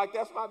me? He's like,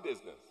 that's my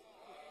business.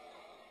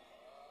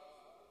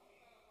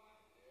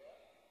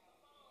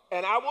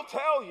 And I will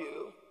tell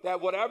you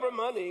that whatever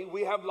money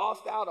we have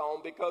lost out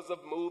on because of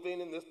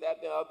moving and this, that,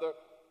 and the other,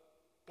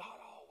 God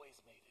always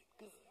made it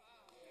good.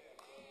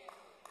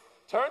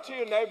 Turn to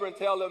your neighbor and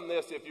tell them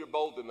this if you're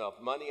bold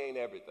enough. Money ain't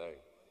everything.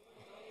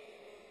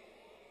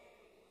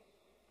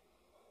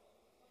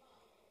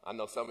 I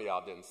know some of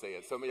y'all didn't say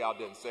it. Some of y'all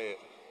didn't say it.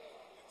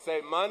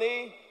 Say,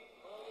 money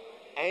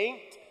ain't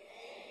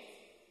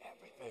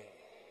everything.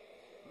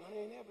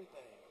 Money ain't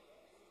everything.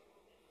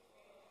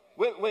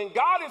 When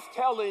God is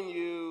telling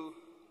you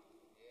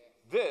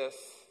this,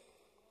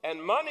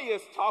 and money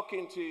is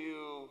talking to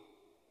you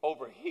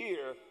over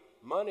here,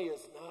 money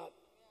is not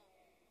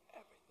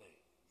everything.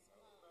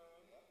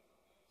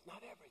 It's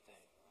not everything.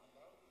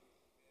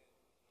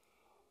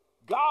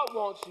 God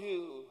wants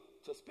you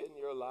to spend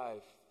your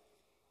life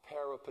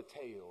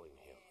peripateoing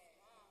him.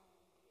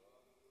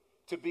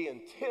 To be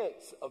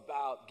intense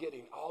about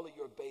getting all of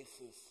your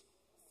bases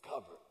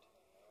covered.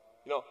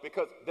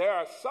 Because there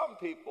are some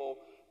people,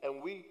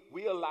 and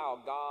we allow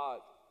God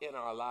in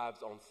our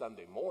lives on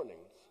Sunday mornings,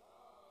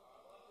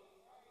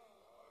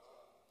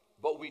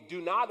 but we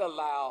do not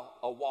allow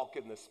a walk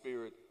in the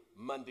Spirit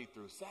Monday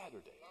through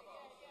Saturday.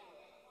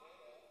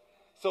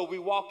 So we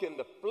walk in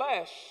the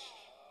flesh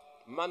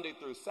Monday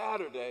through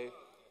Saturday,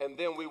 and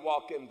then we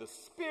walk in the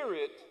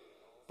Spirit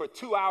for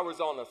 2 hours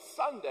on a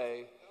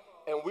Sunday,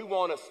 and we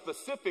want a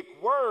specific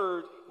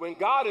word when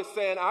God is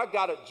saying, I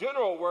got a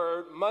general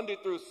word Monday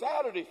through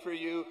Saturday for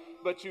you,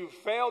 but you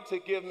failed to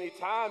give me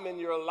time in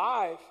your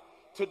life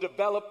to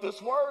develop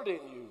this word in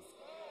you.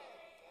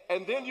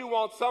 And then you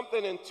want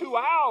something in 2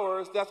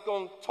 hours that's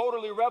going to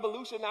totally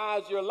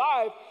revolutionize your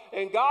life.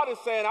 And God is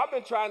saying, I've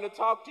been trying to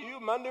talk to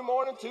you Monday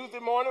morning, Tuesday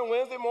morning,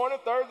 Wednesday morning,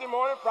 Thursday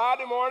morning,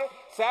 Friday morning,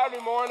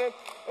 Saturday morning.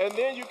 And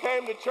then you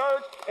came to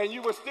church and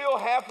you were still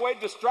halfway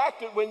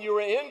distracted when you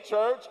were in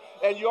church.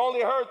 And you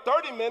only heard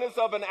 30 minutes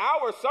of an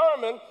hour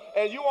sermon.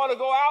 And you want to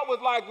go out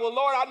with like, well,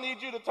 Lord, I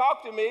need you to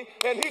talk to me.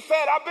 And he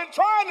said, I've been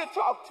trying to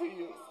talk to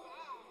you.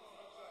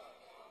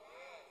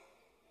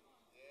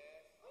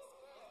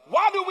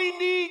 Why do we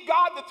need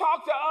God to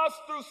talk to us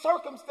through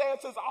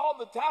circumstances all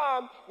the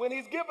time when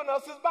he's given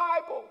us his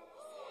Bible?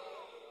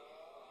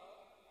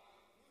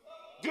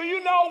 Do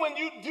you know when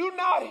you do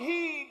not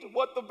heed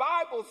what the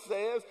Bible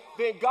says,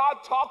 then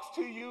God talks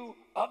to you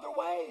other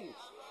ways?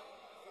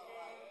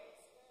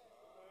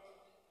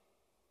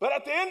 But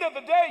at the end of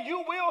the day,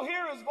 you will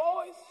hear his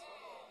voice.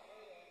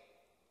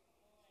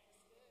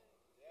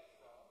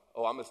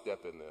 Oh, I'm going to step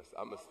in this.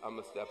 I'm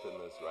going to step in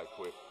this right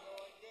quick.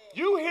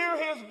 You hear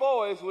his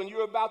voice when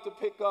you're about to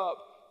pick up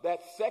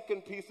that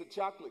second piece of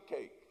chocolate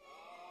cake.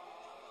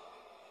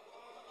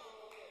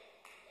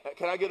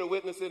 Can I get a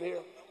witness in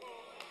here?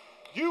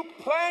 You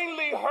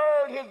plainly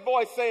heard his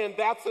voice saying,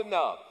 that's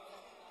enough.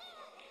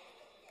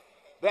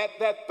 That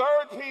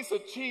third piece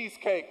of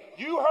cheesecake,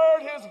 you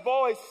heard his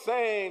voice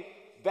saying,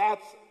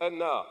 that's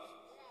enough.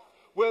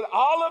 With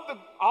all of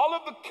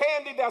the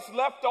candy that's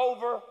left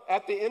over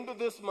at the end of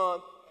this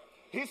month,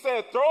 he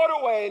said, throw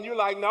it away. And you're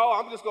like, no,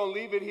 I'm just going to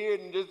leave it here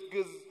and just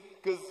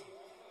because.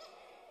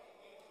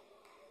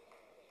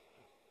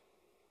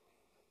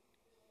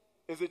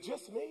 Is it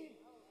just me?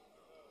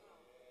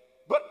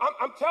 But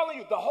I'm telling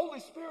you, the Holy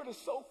Spirit is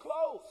so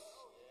close.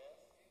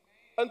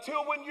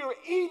 Until when you're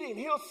eating,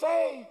 he'll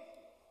say,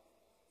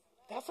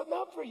 that's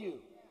enough for you.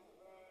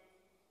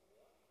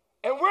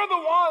 And we're the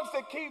ones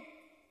that keep.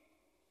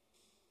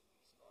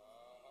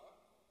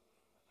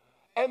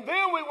 And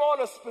then we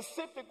want a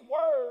specific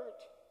word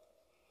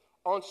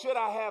on should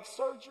I have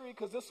surgery,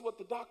 because this is what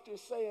the doctor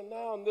is saying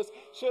now, and this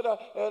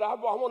and I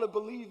want to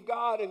believe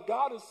God, and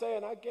God is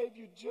saying I gave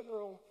you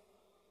general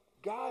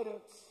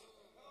guidance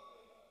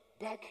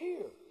back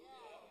here.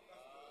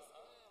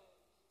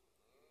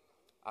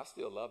 I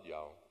still love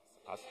y'all.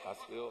 I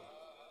still,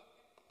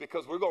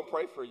 because we're going to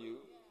pray for you,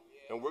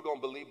 and we're going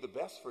to believe the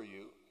best for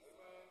you.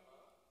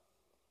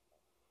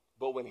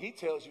 But when he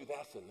tells you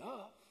that's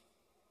enough,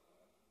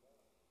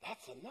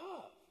 that's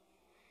enough.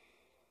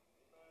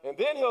 And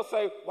then he'll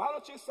say, why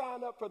don't you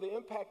sign up for the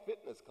Impact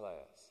Fitness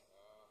class?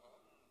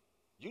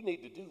 You need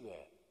to do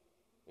that.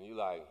 And you're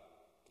like,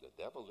 the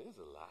devil is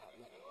a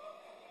lie.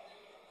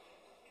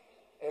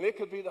 And it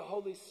could be the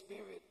Holy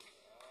Spirit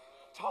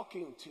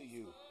talking to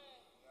you.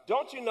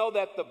 Don't you know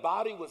that the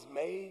body was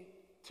made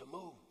to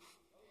move,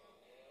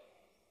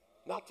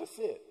 not to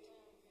sit?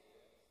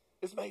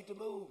 It's made to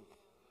move.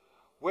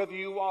 Whether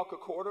you walk a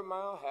quarter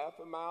mile, half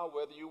a mile,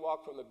 whether you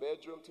walk from the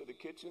bedroom to the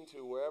kitchen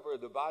to wherever,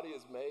 the body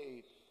is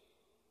made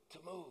to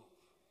move.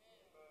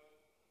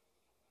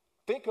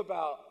 Think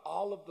about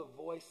all of the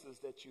voices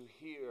that you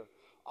hear,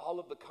 all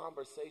of the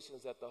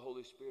conversations that the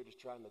Holy Spirit is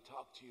trying to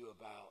talk to you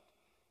about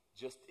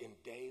just in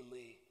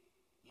daily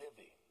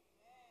living.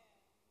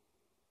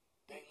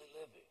 Daily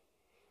living.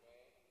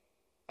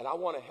 And I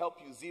want to help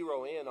you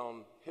zero in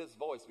on his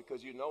voice,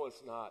 because you know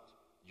it's not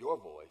your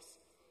voice.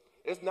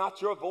 It's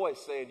not your voice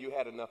saying you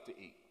had enough to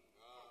eat.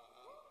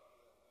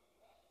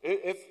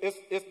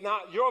 It's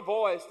not your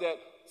voice that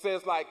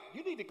says, like,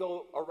 you need to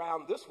go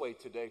around this way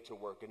today to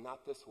work and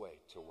not this way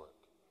to work.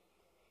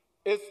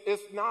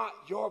 It's not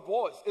your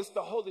voice. It's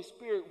the Holy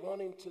Spirit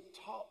wanting to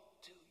talk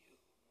to you.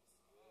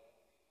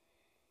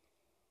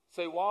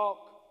 Say, walk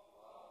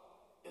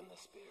in the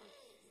Spirit.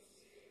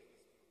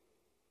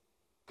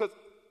 Because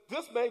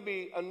this may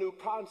be a new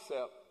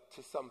concept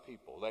to some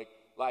people,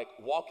 like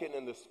walking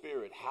in the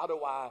Spirit. How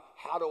do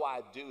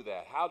I do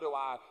that? How do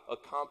I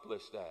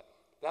accomplish that?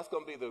 That's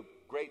going to be the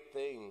great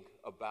thing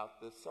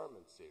about this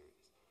sermon series.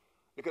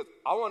 Because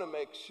I want to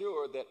make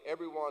sure that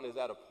everyone is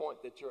at a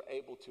point that you're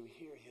able to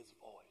hear his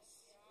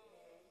voice.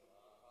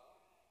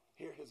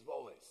 Hear his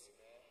voice.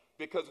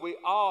 Because we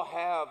all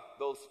have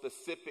those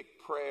specific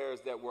prayers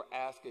that we're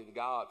asking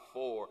God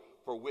for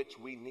which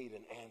we need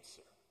an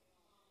answer.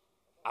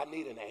 I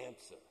need an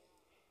answer.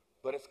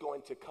 But it's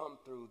going to come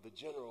through the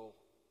general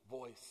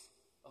voice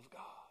of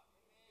God.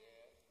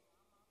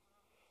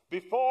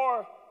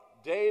 Before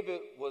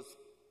David was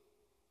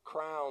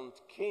crowned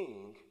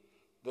king,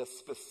 the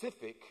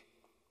specific,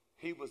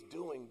 he was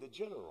doing the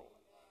general.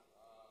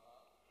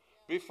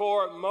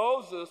 Before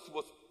Moses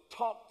was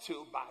talked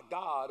to by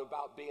God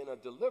about being a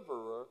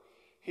deliverer,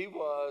 he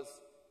was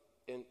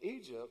in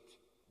Egypt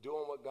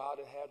doing what God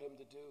had him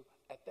to do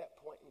at that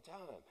point in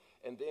time.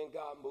 And then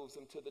God moves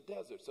him to the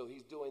desert. So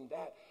he's doing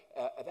that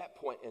at that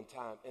point in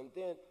time. And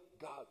then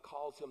God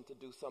calls him to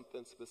do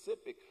something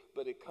specific,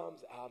 but it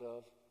comes out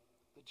of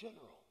the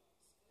general.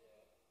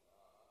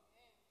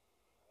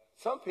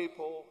 Some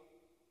people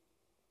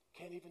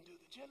can't even do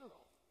the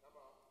general.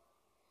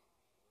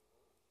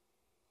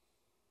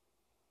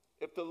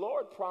 If the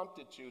Lord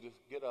prompted you to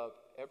get up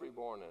every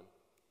morning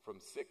from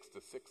 6 to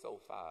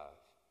 6:05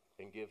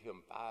 and give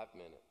him 5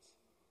 minutes,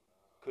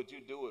 could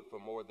you do it for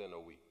more than a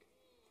week?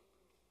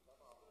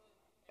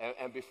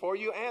 And before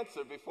you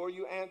answer,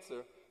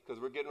 because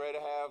we're getting ready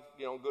to have,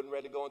 getting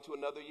ready to go into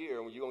another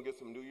year, and you're going to get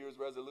some New Year's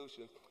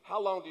resolutions.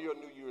 How long do your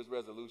New Year's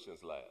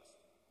resolutions last?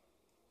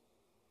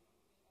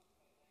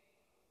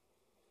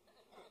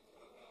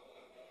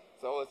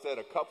 So it said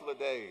a couple of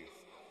days.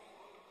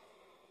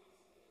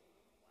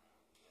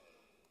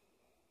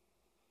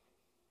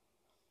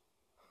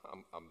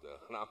 I'm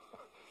done.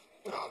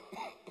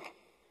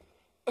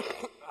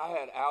 I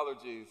had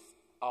allergies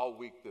all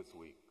week this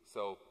week,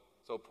 so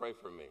pray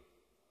for me.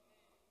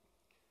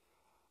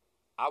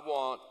 I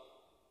want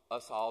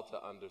us all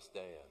to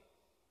understand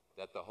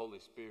that the Holy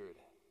Spirit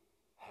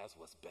has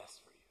what's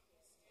best for you.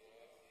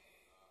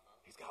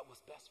 He's got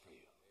what's best for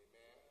you.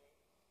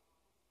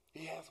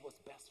 He has what's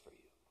best for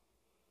you.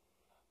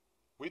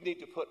 We need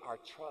to put our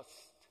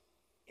trust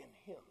in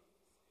him.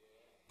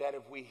 That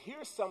if we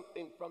hear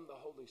something from the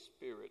Holy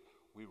Spirit,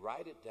 we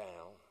write it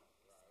down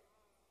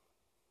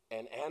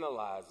and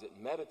analyze it,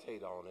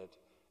 meditate on it,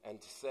 and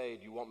to say,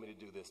 do you want me to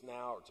do this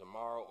now or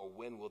tomorrow, or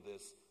when will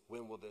this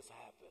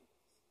happen?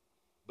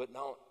 But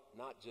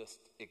not just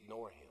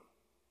ignore him.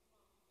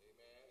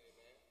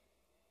 Amen.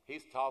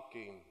 He's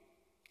talking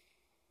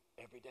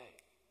every day.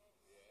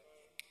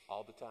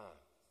 All the time.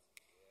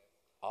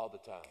 All the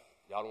time.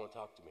 Y'all don't want to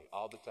talk to me.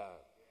 All the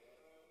time.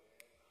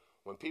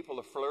 When people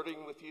are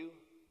flirting with you,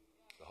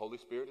 the Holy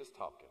Spirit is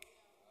talking.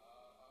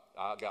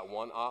 I got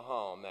one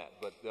aha on that,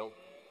 but don't.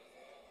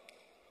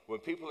 When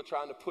people are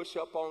trying to push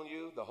up on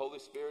you, the Holy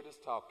Spirit is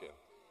talking.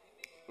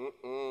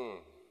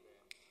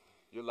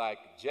 You're like,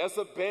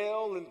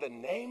 Jezebel, in the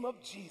name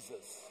of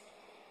Jesus.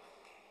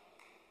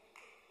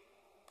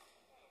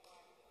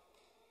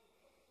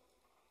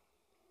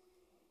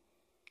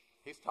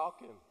 He's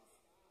talking,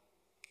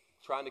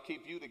 trying to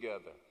keep you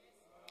together.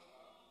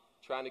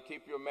 trying to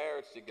keep your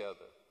marriage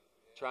together,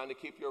 trying to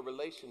keep your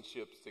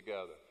relationships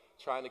together,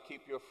 trying to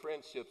keep your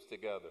friendships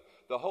together.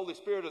 The Holy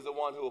Spirit is the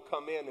one who will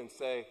come in and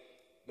say,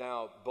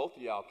 now, both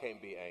of y'all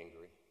can't be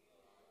angry.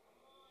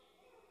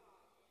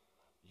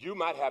 You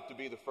might have to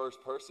be the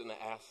first person to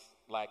ask,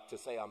 to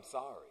say, I'm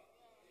sorry.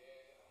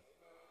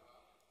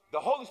 The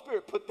Holy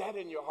Spirit put that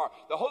in your heart.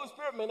 The Holy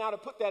Spirit may not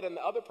have put that in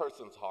the other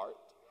person's heart,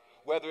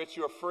 whether it's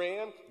your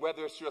friend,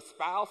 whether it's your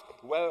spouse,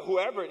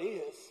 whoever it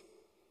is.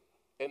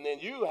 And then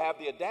you have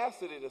the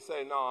audacity to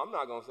say, no, I'm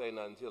not going to say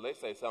nothing until they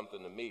say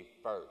something to me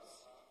first.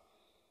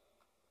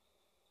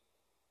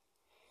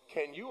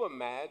 Can you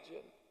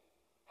imagine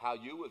how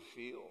you would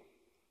feel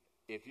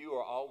if you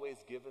were always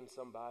giving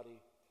somebody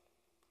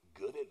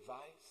good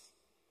advice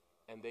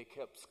and they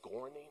kept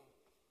scorning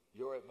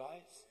your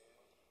advice?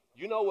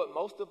 You know what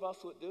most of us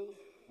would do?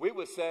 We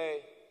would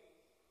say,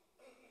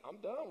 I'm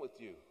done with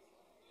you.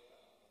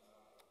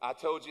 I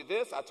told you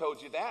this, I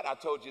told you that, I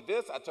told you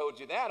this, I told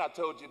you that, I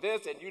told you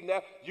this, and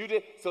you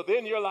did. So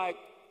then you're like,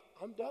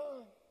 I'm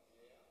done.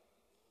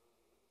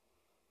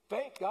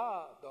 Thank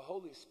God the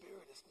Holy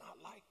Spirit is not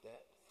like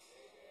that.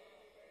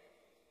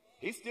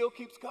 He still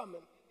keeps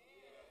coming.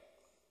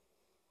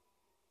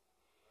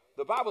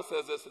 The Bible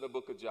says this in the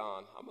book of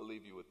John. I'm going to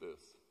leave you with this.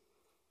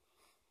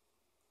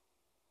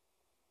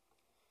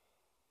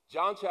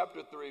 John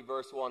chapter 3,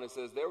 verse 1, it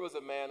says, there was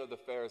a man of the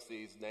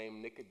Pharisees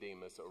named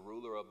Nicodemus, a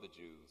ruler of the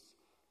Jews.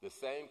 The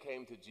same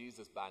came to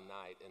Jesus by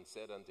night and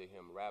said unto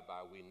him,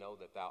 Rabbi, we know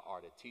that thou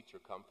art a teacher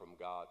come from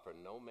God, for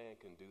no man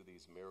can do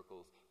these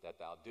miracles that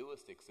thou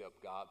doest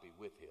except God be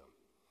with him.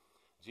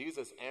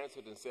 Jesus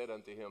answered and said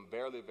unto him,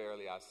 Verily,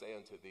 verily, I say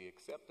unto thee,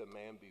 except a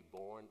man be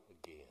born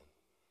again,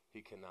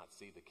 he cannot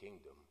see the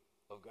kingdom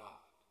of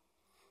God.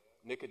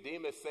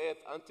 Nicodemus saith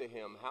unto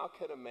him, How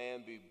can a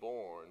man be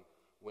born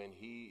when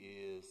he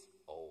is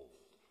old?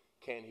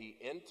 Can he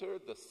enter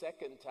the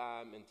second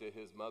time into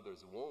his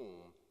mother's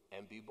womb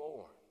and be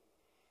born?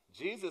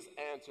 Jesus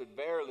answered,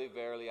 Verily,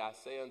 verily, I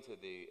say unto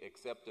thee,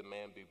 except a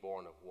man be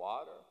born of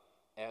water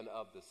and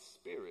of the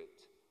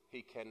Spirit,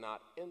 he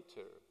cannot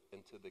enter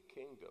into the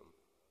kingdom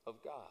of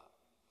God.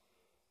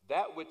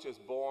 That which is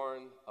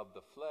born of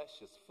the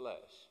flesh is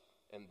flesh,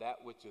 and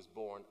that which is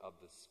born of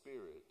the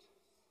Spirit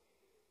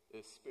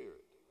is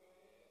spirit.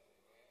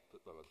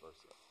 Put my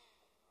verse up.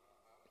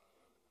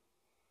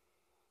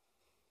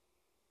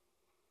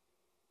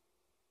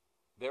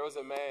 There was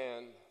a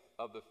man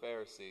of the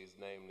Pharisees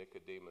named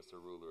Nicodemus, a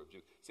ruler of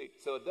Jews. See,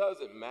 so it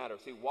doesn't matter.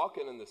 See,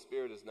 walking in the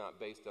Spirit is not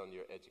based on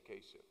your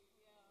education.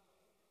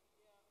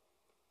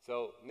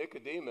 So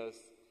Nicodemus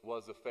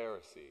was a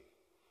Pharisee.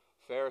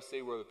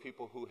 Pharisee were the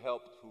people who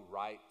helped to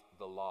write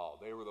the law.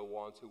 They were the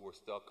ones who were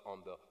stuck on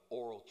the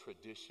oral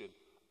tradition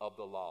of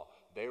the law.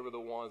 They were the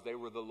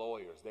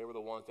lawyers. They were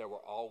the ones that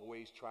were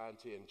always trying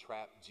to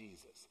entrap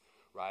Jesus,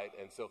 right?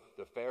 And so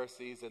the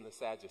Pharisees and the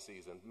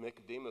Sadducees, and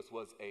Nicodemus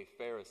was a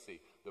Pharisee.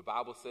 The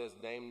Bible says,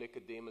 name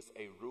Nicodemus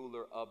a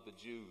ruler of the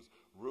Jews.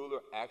 Ruler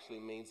actually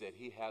means that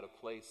he had a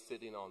place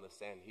sitting on the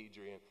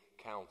Sanhedrin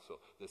council.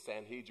 The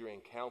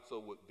Sanhedrin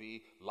council would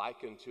be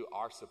likened to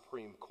our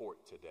Supreme Court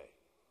today.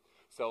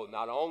 So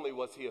not only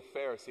was he a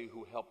Pharisee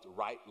who helped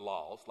write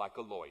laws like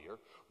a lawyer,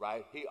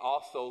 right? He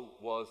also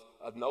was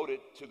noted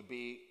to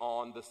be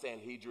on the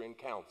Sanhedrin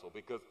council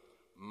because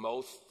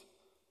most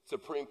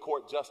Supreme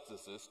Court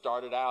justices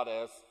started out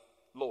as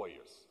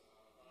lawyers.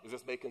 Is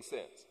this making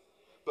sense?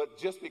 But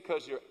just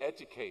because you're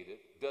educated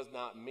does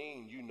not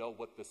mean you know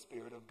what the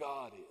Spirit of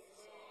God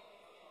is.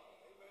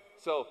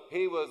 So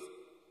he was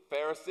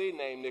Pharisee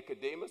named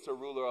Nicodemus, a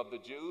ruler of the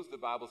Jews. The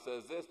Bible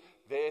says this,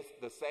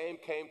 the same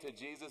came to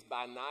Jesus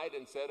by night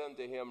and said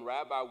unto him,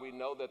 Rabbi, we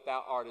know that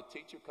thou art a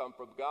teacher come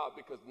from God,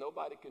 because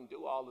nobody can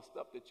do all the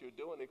stuff that you're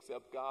doing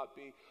except God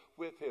be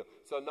with him.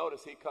 So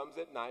notice he comes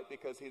at night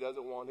because he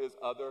doesn't want his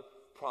other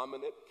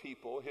prominent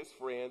people, his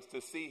friends, to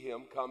see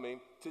him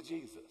coming to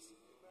Jesus.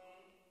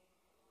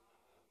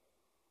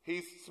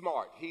 He's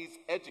smart. He's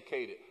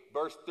educated.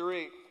 Verse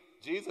 3,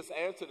 Jesus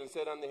answered and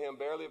said unto him,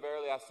 Verily,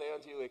 verily, I say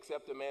unto you,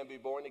 except a man be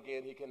born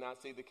again, he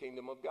cannot see the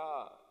kingdom of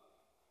God.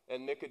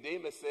 And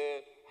Nicodemus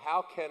said,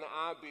 How can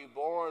I be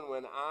born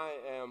when I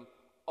am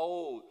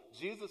old?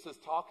 Jesus is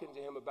talking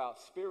to him about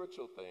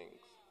spiritual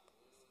things.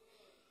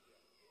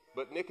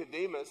 But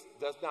Nicodemus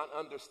does not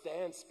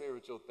understand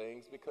spiritual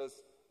things because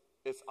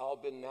it's all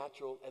been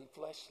natural and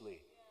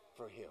fleshly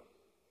for him.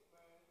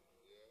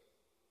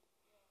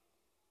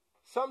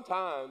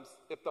 Sometimes,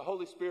 if the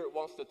Holy Spirit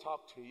wants to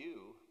talk to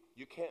you,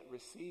 you can't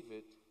receive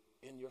it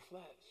in your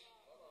flesh.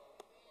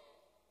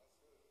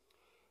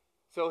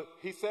 So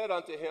he said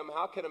unto him,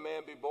 How can a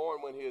man be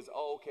born when he is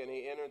old? Can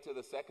he enter into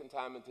the second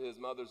time into his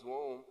mother's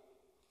womb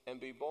and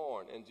be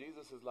born? And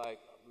Jesus is like,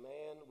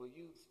 man, will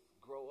you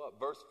grow up?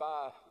 Verse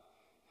 5.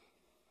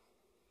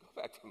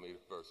 Go back to me to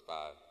verse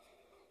 5.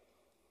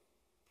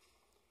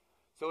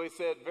 So he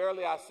said,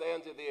 Verily I say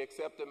unto thee,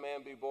 except a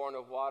man be born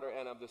of water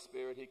and of the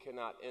Spirit, he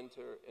cannot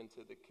enter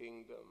into the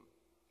kingdom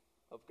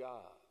of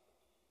God.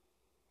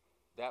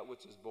 That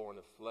which is born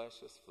of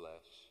flesh is flesh,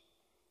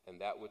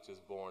 and that which is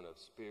born of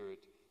spirit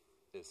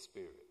is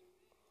spirit.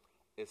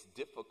 it's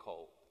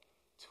difficult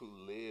to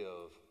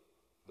live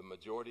the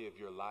majority of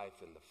your life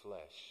in the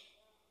flesh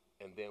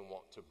and then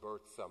want to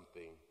birth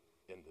something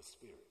in the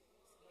spirit.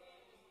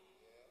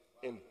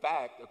 In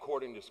fact,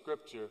 according to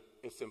Scripture,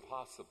 it's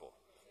impossible,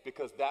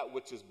 because that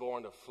which is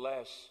born of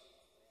flesh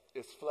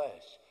is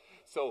flesh.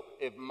 So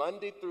if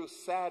Monday through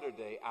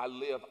Saturday I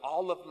live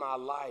all of my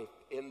life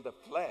in the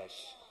flesh,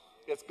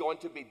 it's going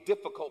to be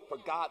difficult for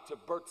God to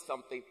birth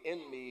something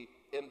in me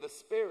in the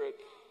spirit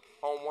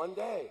on one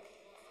day.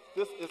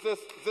 Is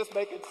this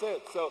making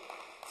sense? So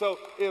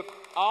if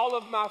all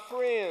of my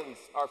friends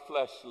are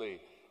fleshly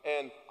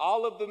and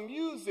all of the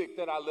music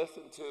that I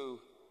listen to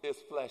is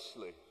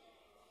fleshly.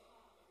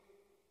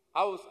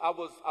 I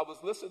was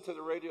listening to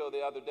the radio the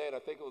other day, and I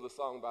think it was a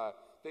song by,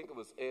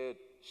 Ed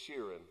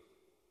Sheeran.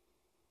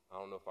 I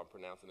don't know if I'm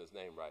pronouncing his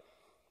name right.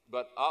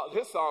 But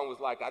his song was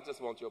like, I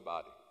just want your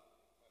body.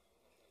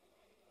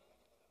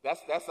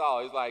 That's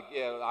all. He's like,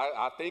 yeah,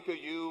 I think of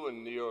you,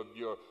 and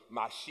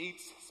my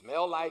sheets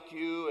smell like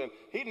you. And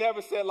he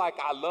never said like,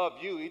 I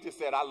love you. He just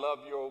said, I love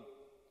your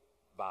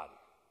body.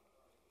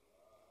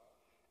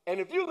 And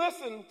if you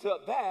listen to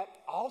that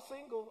all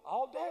single,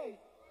 all day,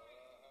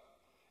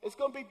 it's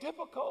going to be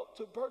difficult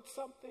to birth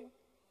something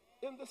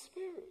in the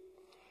spirit.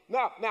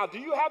 Now, do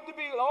you have to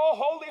be,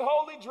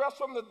 holy, dressed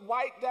from the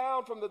white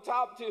down, from the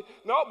top to,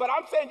 no, but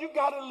I'm saying you've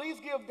got to at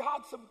least give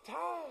God some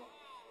time.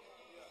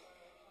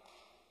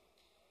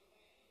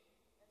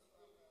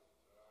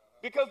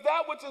 Because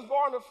that which is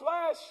born of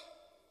flesh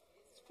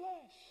is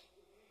flesh.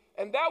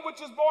 And that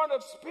which is born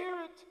of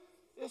spirit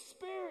is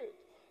spirit.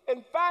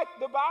 In fact,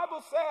 the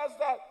Bible says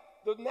that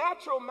the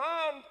natural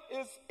mind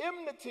is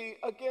enmity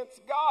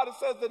against God. It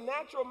says the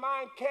natural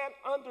mind can't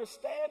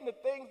understand the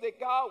things that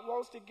God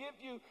wants to give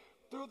you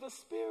through the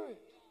Spirit.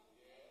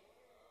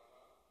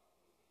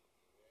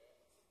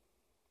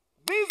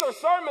 These are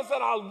sermons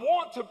that I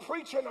want to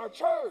preach in our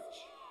church.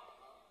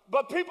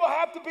 But people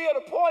have to be at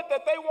a point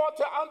that they want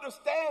to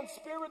understand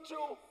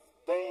spiritual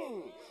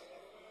things.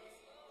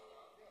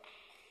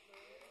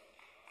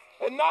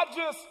 And not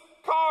just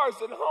cars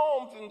and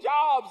homes and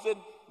jobs and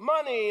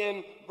money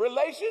and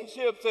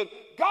relationships. And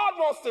God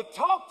wants to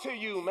talk to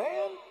you,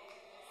 man.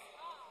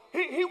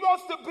 He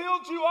wants to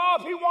build you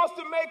up. He wants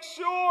to make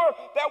sure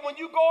that when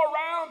you go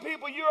around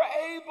people, you're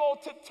able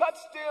to touch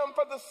them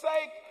for the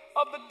sake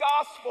of the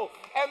gospel,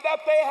 and that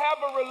they have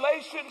a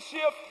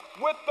relationship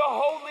with the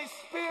Holy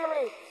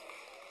Spirit.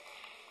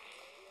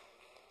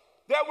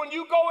 That when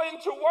you go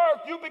into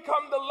work, you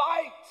become the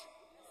light.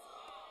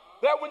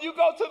 That when you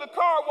go to the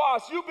car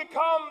wash, you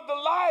become the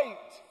light.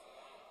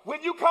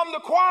 When you come to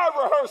choir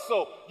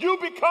rehearsal, you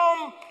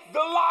become the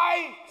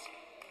light.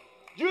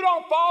 You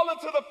don't fall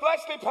into the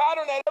fleshly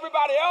pattern that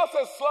everybody else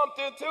has slumped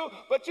into,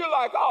 but you're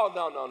like, oh,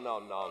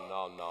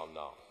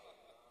 no.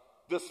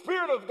 The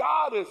Spirit of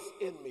God is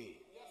in me.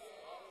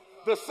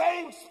 The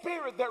same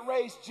Spirit that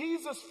raised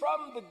Jesus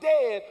from the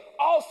dead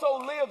also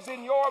lives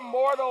in your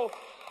mortal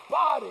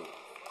body.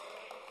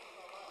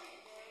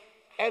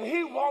 And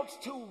He wants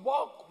to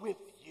walk with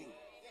you.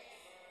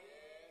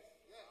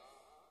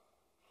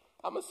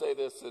 I'm going to say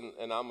this,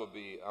 and I'm going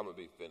to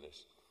be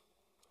finished.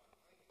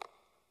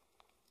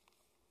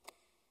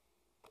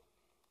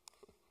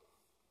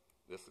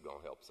 This is going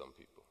to help some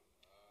people.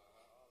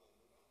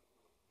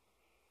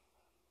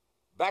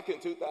 Back in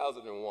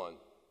 2001,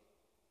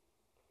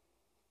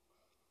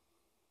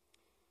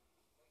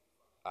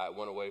 I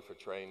went away for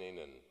training,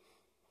 and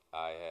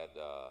I had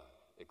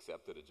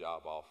accepted a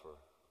job offer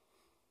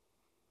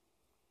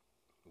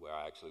where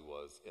I actually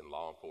was in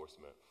law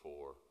enforcement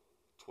for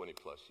 20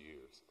 plus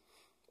years.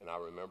 And I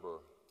remember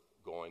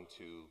going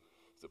to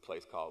a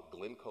place called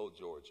Glencoe,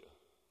 Georgia.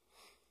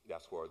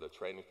 That's where the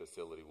training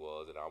facility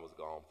was, and I was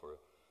gone for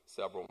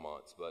several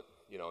months. But,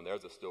 and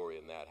there's a story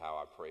in that, how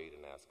I prayed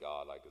and asked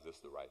God, like, is this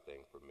the right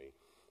thing for me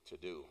to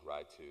do,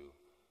 right?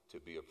 To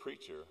be a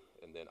preacher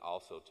and then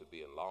also to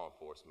be in law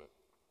enforcement.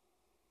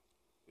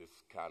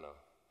 It's kind of,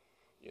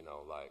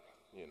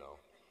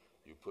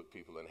 you put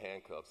people in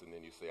handcuffs and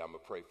then you say, I'm going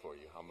to pray for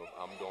you. I'm going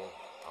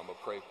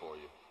to pray for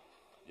you.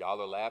 Y'all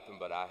are laughing,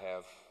 but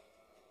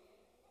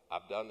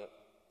I've done it.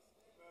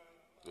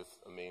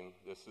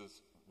 This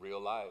is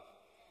real life.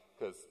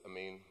 Because,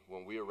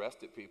 when we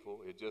arrested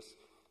people, it just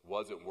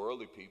wasn't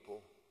worldly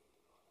people.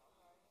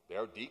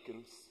 They're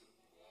deacons,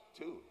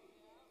 too.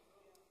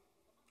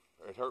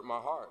 It hurt my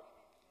heart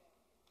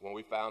when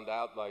we found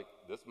out, like,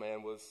 this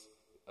man was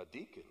a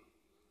deacon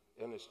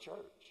in his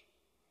church.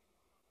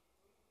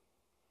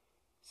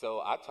 So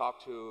I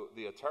talked to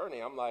the attorney.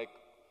 I'm like,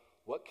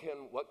 what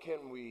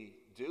can we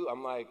do?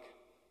 I'm like,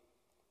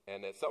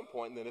 and at some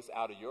point, then it's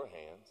out of your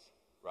hands,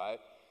 right?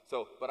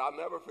 So, but I'll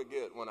never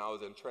forget when I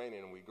was in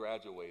training and we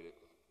graduated,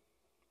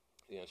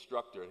 the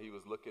instructor, he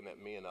was looking at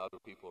me and other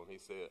people, and he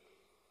said,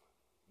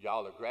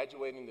 y'all are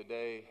graduating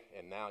today,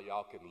 and now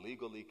y'all can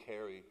legally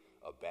carry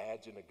a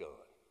badge and a gun.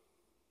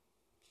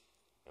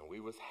 And we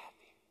was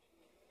happy.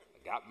 I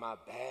got my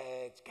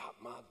badge, got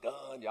my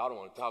gun. Y'all don't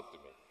want to talk to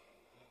me.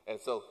 And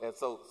so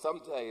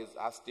some days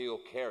I still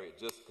carry it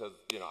just because,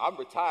 I'm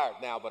retired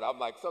now, but I'm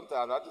like,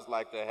 sometimes I just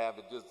like to have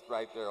it just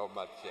right there on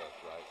my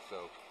chest, right?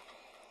 So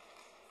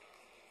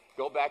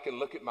go back and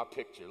look at my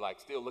picture,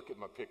 still look at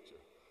my picture.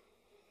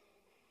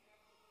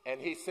 And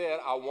he said,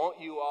 I want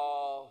you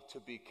all to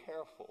be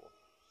careful,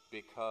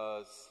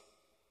 because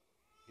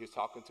he was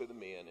talking to the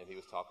men and he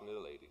was talking to the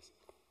ladies.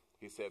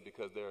 He said,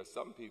 because there are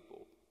some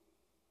people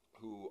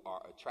who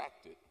are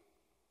attracted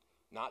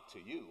not to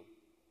you,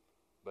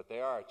 but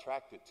they are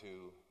attracted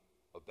to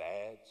a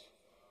badge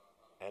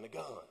and a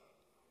gun.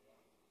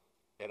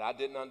 And I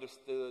didn't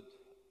understand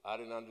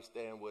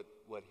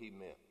what he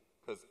meant,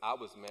 because I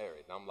was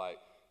married. And I'm like,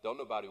 don't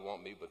nobody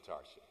want me but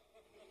Tarsha.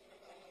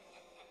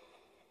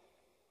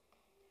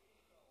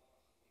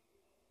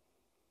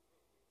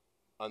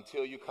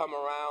 Until you come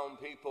around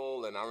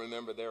people, and I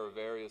remember there were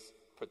various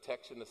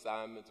protection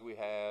assignments we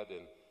had,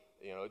 and,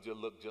 it just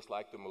looked just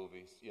like the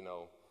movies,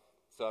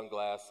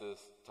 sunglasses,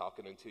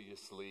 talking into your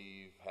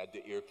sleeve, had the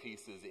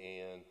earpieces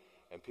in,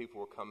 and people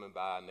were coming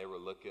by and they were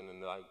looking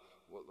and like,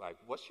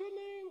 what's your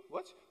name?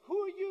 Who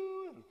are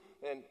you?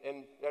 And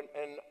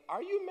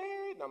are you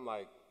married? And I'm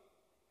like,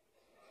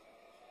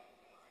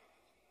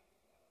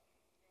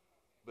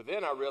 but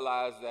then I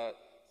realized that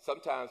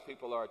sometimes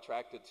people are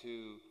attracted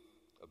to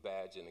a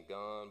badge and a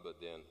gun, but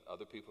then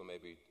other people may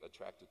be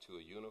attracted to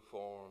a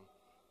uniform.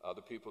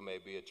 Other people may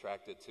be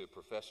attracted to a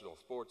professional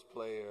sports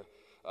player.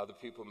 Other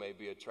people may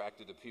be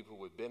attracted to people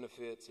with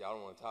benefits. Y'all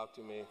don't want to talk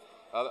to me.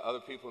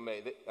 Other people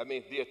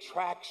the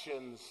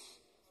attractions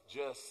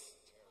just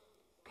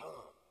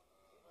come.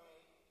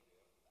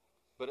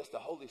 But it's the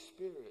Holy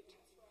Spirit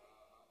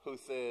who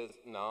says,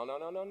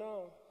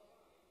 no.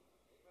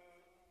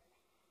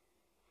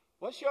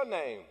 What's your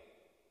name?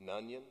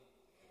 Nunion.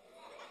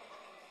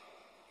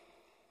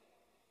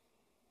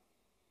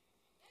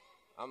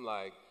 I'm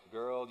like,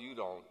 girl, you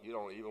don't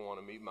even want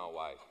to meet my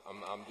wife.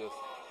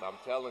 I'm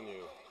telling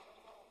you.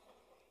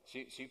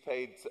 She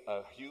paid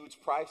a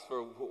huge price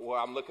for what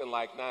I'm looking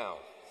like now.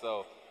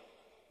 So,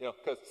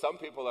 because some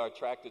people are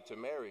attracted to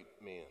married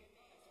men.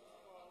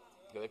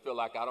 They feel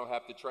like I don't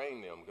have to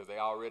train them because they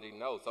already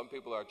know. Some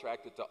people are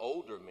attracted to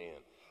older men.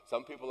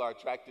 Some people are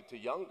attracted to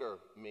younger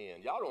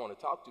men. Y'all don't want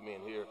to talk to me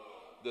in here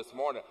this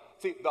morning.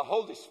 See, the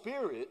Holy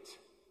Spirit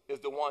is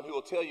the one who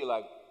will tell you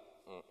like,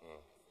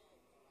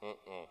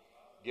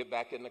 get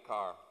back in the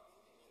car.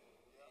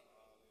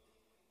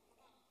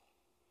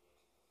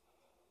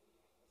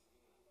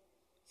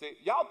 See,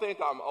 y'all think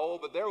I'm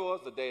old, but there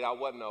was a day I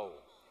wasn't old.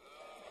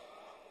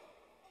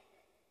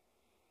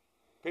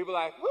 People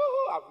like,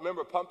 woo-hoo, I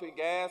remember pumping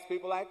gas.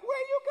 People like, where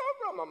you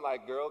come from? I'm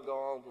like, girl, go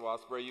on, I'll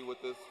spray you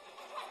with this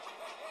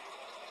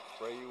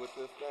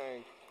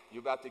thing.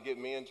 You're about to get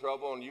me in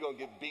trouble and you're going to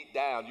get beat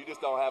down. You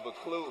just don't have a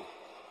clue.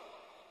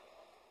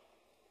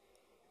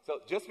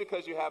 So just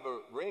because you have a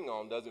ring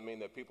on doesn't mean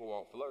that people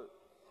won't flirt.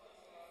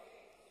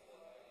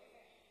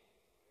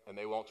 And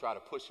they won't try to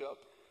push up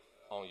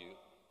on you.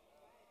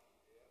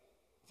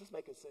 Is this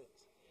making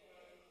sense?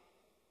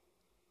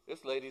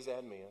 It's ladies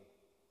and men.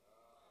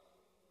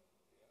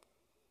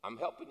 I'm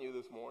helping you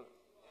this morning.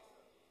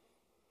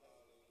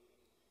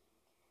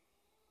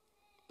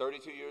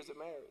 32 years of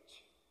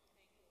marriage.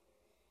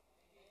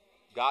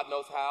 God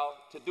knows how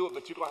to do it,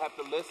 but you're going to have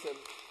to listen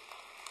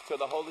to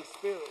the Holy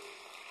Spirit.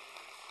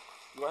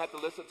 You're going to have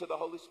to listen to the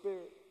Holy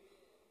Spirit.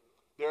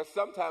 There are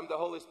sometimes the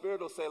Holy Spirit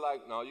will say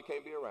like, no, you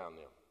can't be around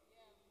them.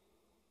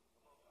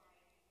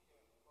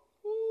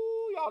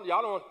 Ooh,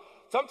 y'all don't.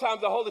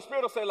 Sometimes the Holy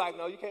Spirit will say like,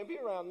 no, you can't be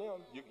around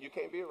them. You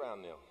can't be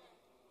around them.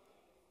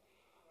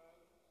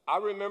 I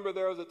remember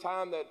there was a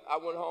time that I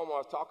went home, I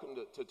was talking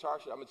to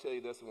Tarsha. I'm going to tell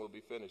you this and we'll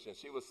be finished. And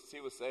she was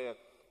saying,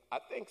 I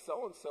think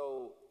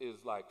so-and-so is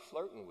like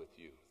flirting with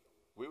you.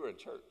 We were in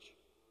church.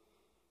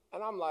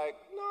 And I'm like,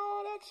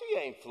 no, she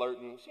ain't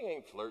flirting. She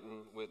ain't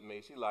flirting with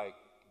me. She like,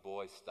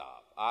 boy,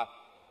 stop.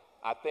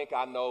 I think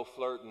I know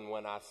flirting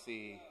when I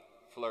see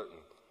flirting.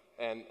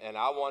 And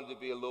I wanted to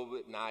be a little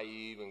bit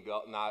naive and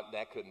go, nah,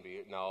 that couldn't be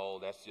it. No,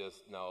 that's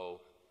just, no.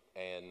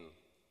 And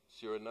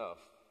sure enough.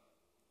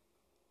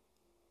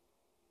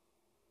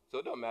 So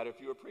it doesn't matter if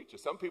you're a preacher.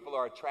 Some people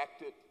are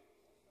attracted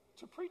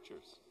to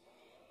preachers.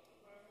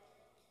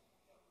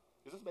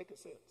 Is this making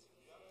sense?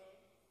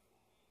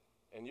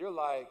 And you're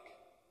like,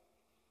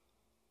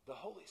 the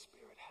Holy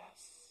Spirit has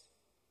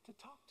to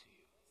talk to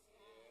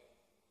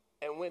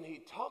you. And when he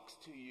talks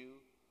to you,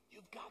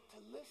 you've got to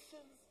listen.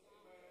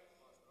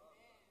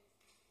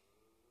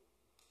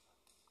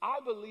 I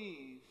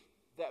believe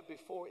that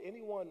before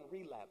anyone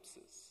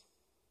relapses,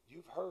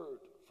 you've heard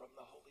from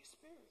the Holy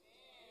Spirit.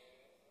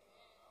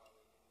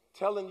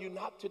 Telling you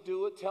not to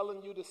do it,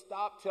 telling you to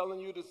stop,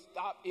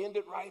 end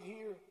it right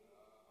here.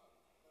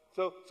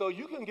 So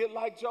you can get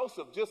like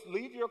Joseph, just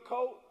leave your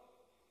coat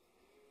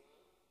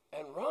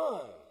and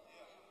run.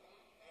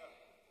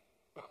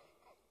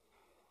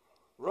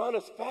 Run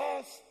as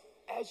fast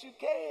as you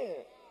can.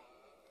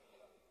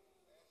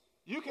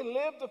 You can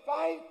live to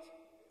fight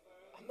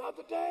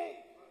another day.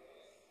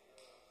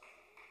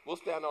 We'll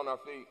stand on our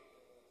feet.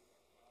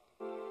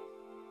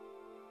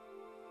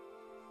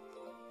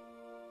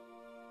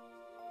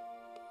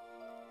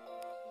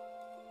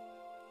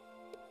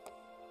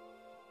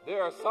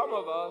 There are some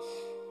of us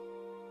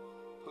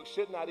who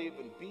should not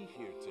even be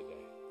here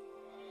today.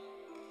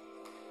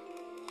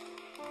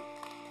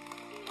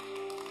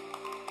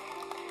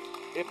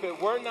 If it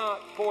were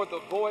not for the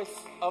voice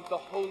of the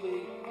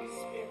Holy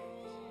Spirit.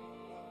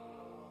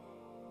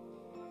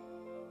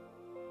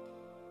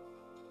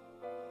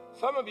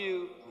 Some of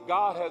you,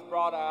 God has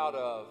brought out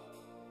of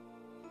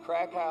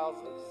crack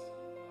houses,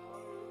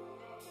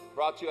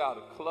 brought you out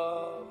of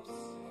clubs,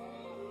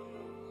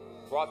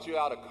 brought you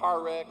out of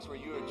car wrecks where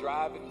you were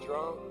driving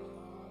drunk.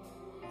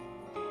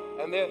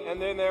 And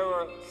then there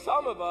were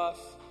some of us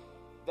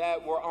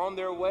that were on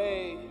their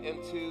way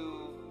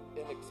into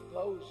an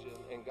explosion,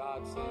 and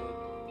God said,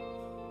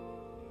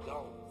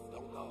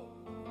 don't go.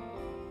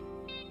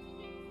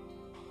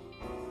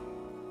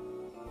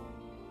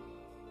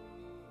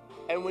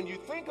 And when you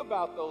think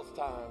about those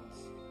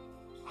times,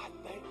 I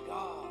thank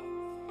God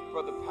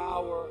for the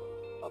power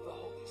of the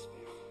Holy Spirit.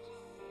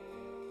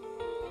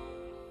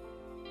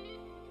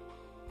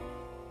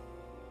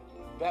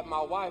 That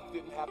my wife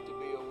didn't have to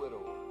be a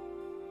widower.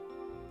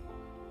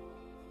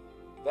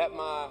 That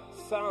my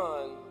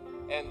son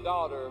and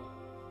daughter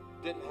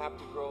didn't have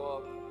to grow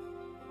up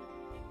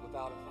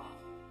without a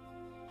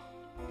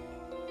father.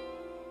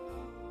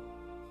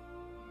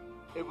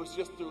 It was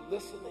just through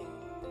listening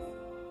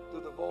to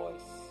the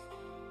voice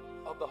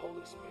of the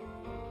Holy Spirit.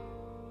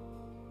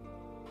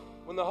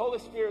 When the Holy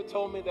Spirit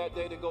told me that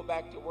day to go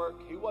back to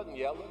work, he wasn't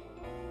yelling.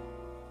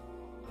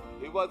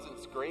 He wasn't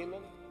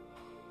screaming.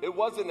 It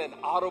wasn't an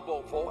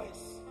audible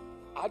voice.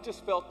 I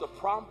just felt the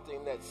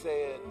prompting that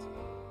said,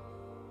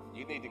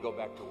 you need to go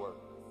back to work.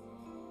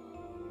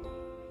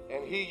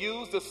 And he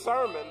used a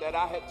sermon that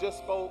I had just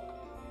spoke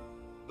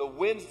the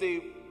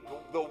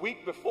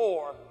week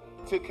before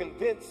to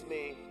convince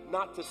me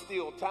not to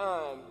steal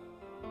time,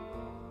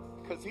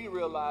 because he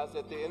realized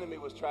that the enemy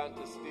was trying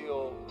to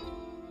steal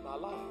my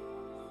life.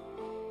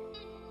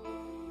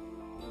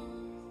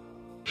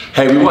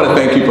 Hey, we want to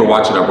thank you for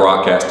watching our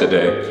broadcast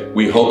today.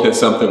 We hope that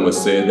something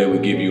was said that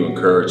would give you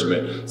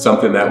encouragement,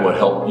 something that would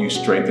help you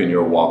strengthen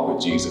your walk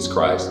with Jesus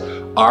Christ.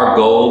 Our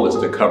goal is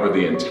to cover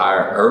the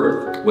entire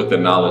earth with the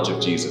knowledge of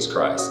Jesus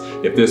Christ.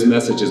 If this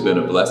message has been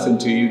a blessing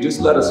to you,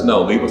 just let us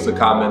know. Leave us a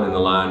comment in the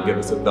line, give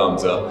us a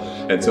thumbs up.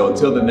 And so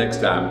until the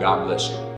next time, God bless you.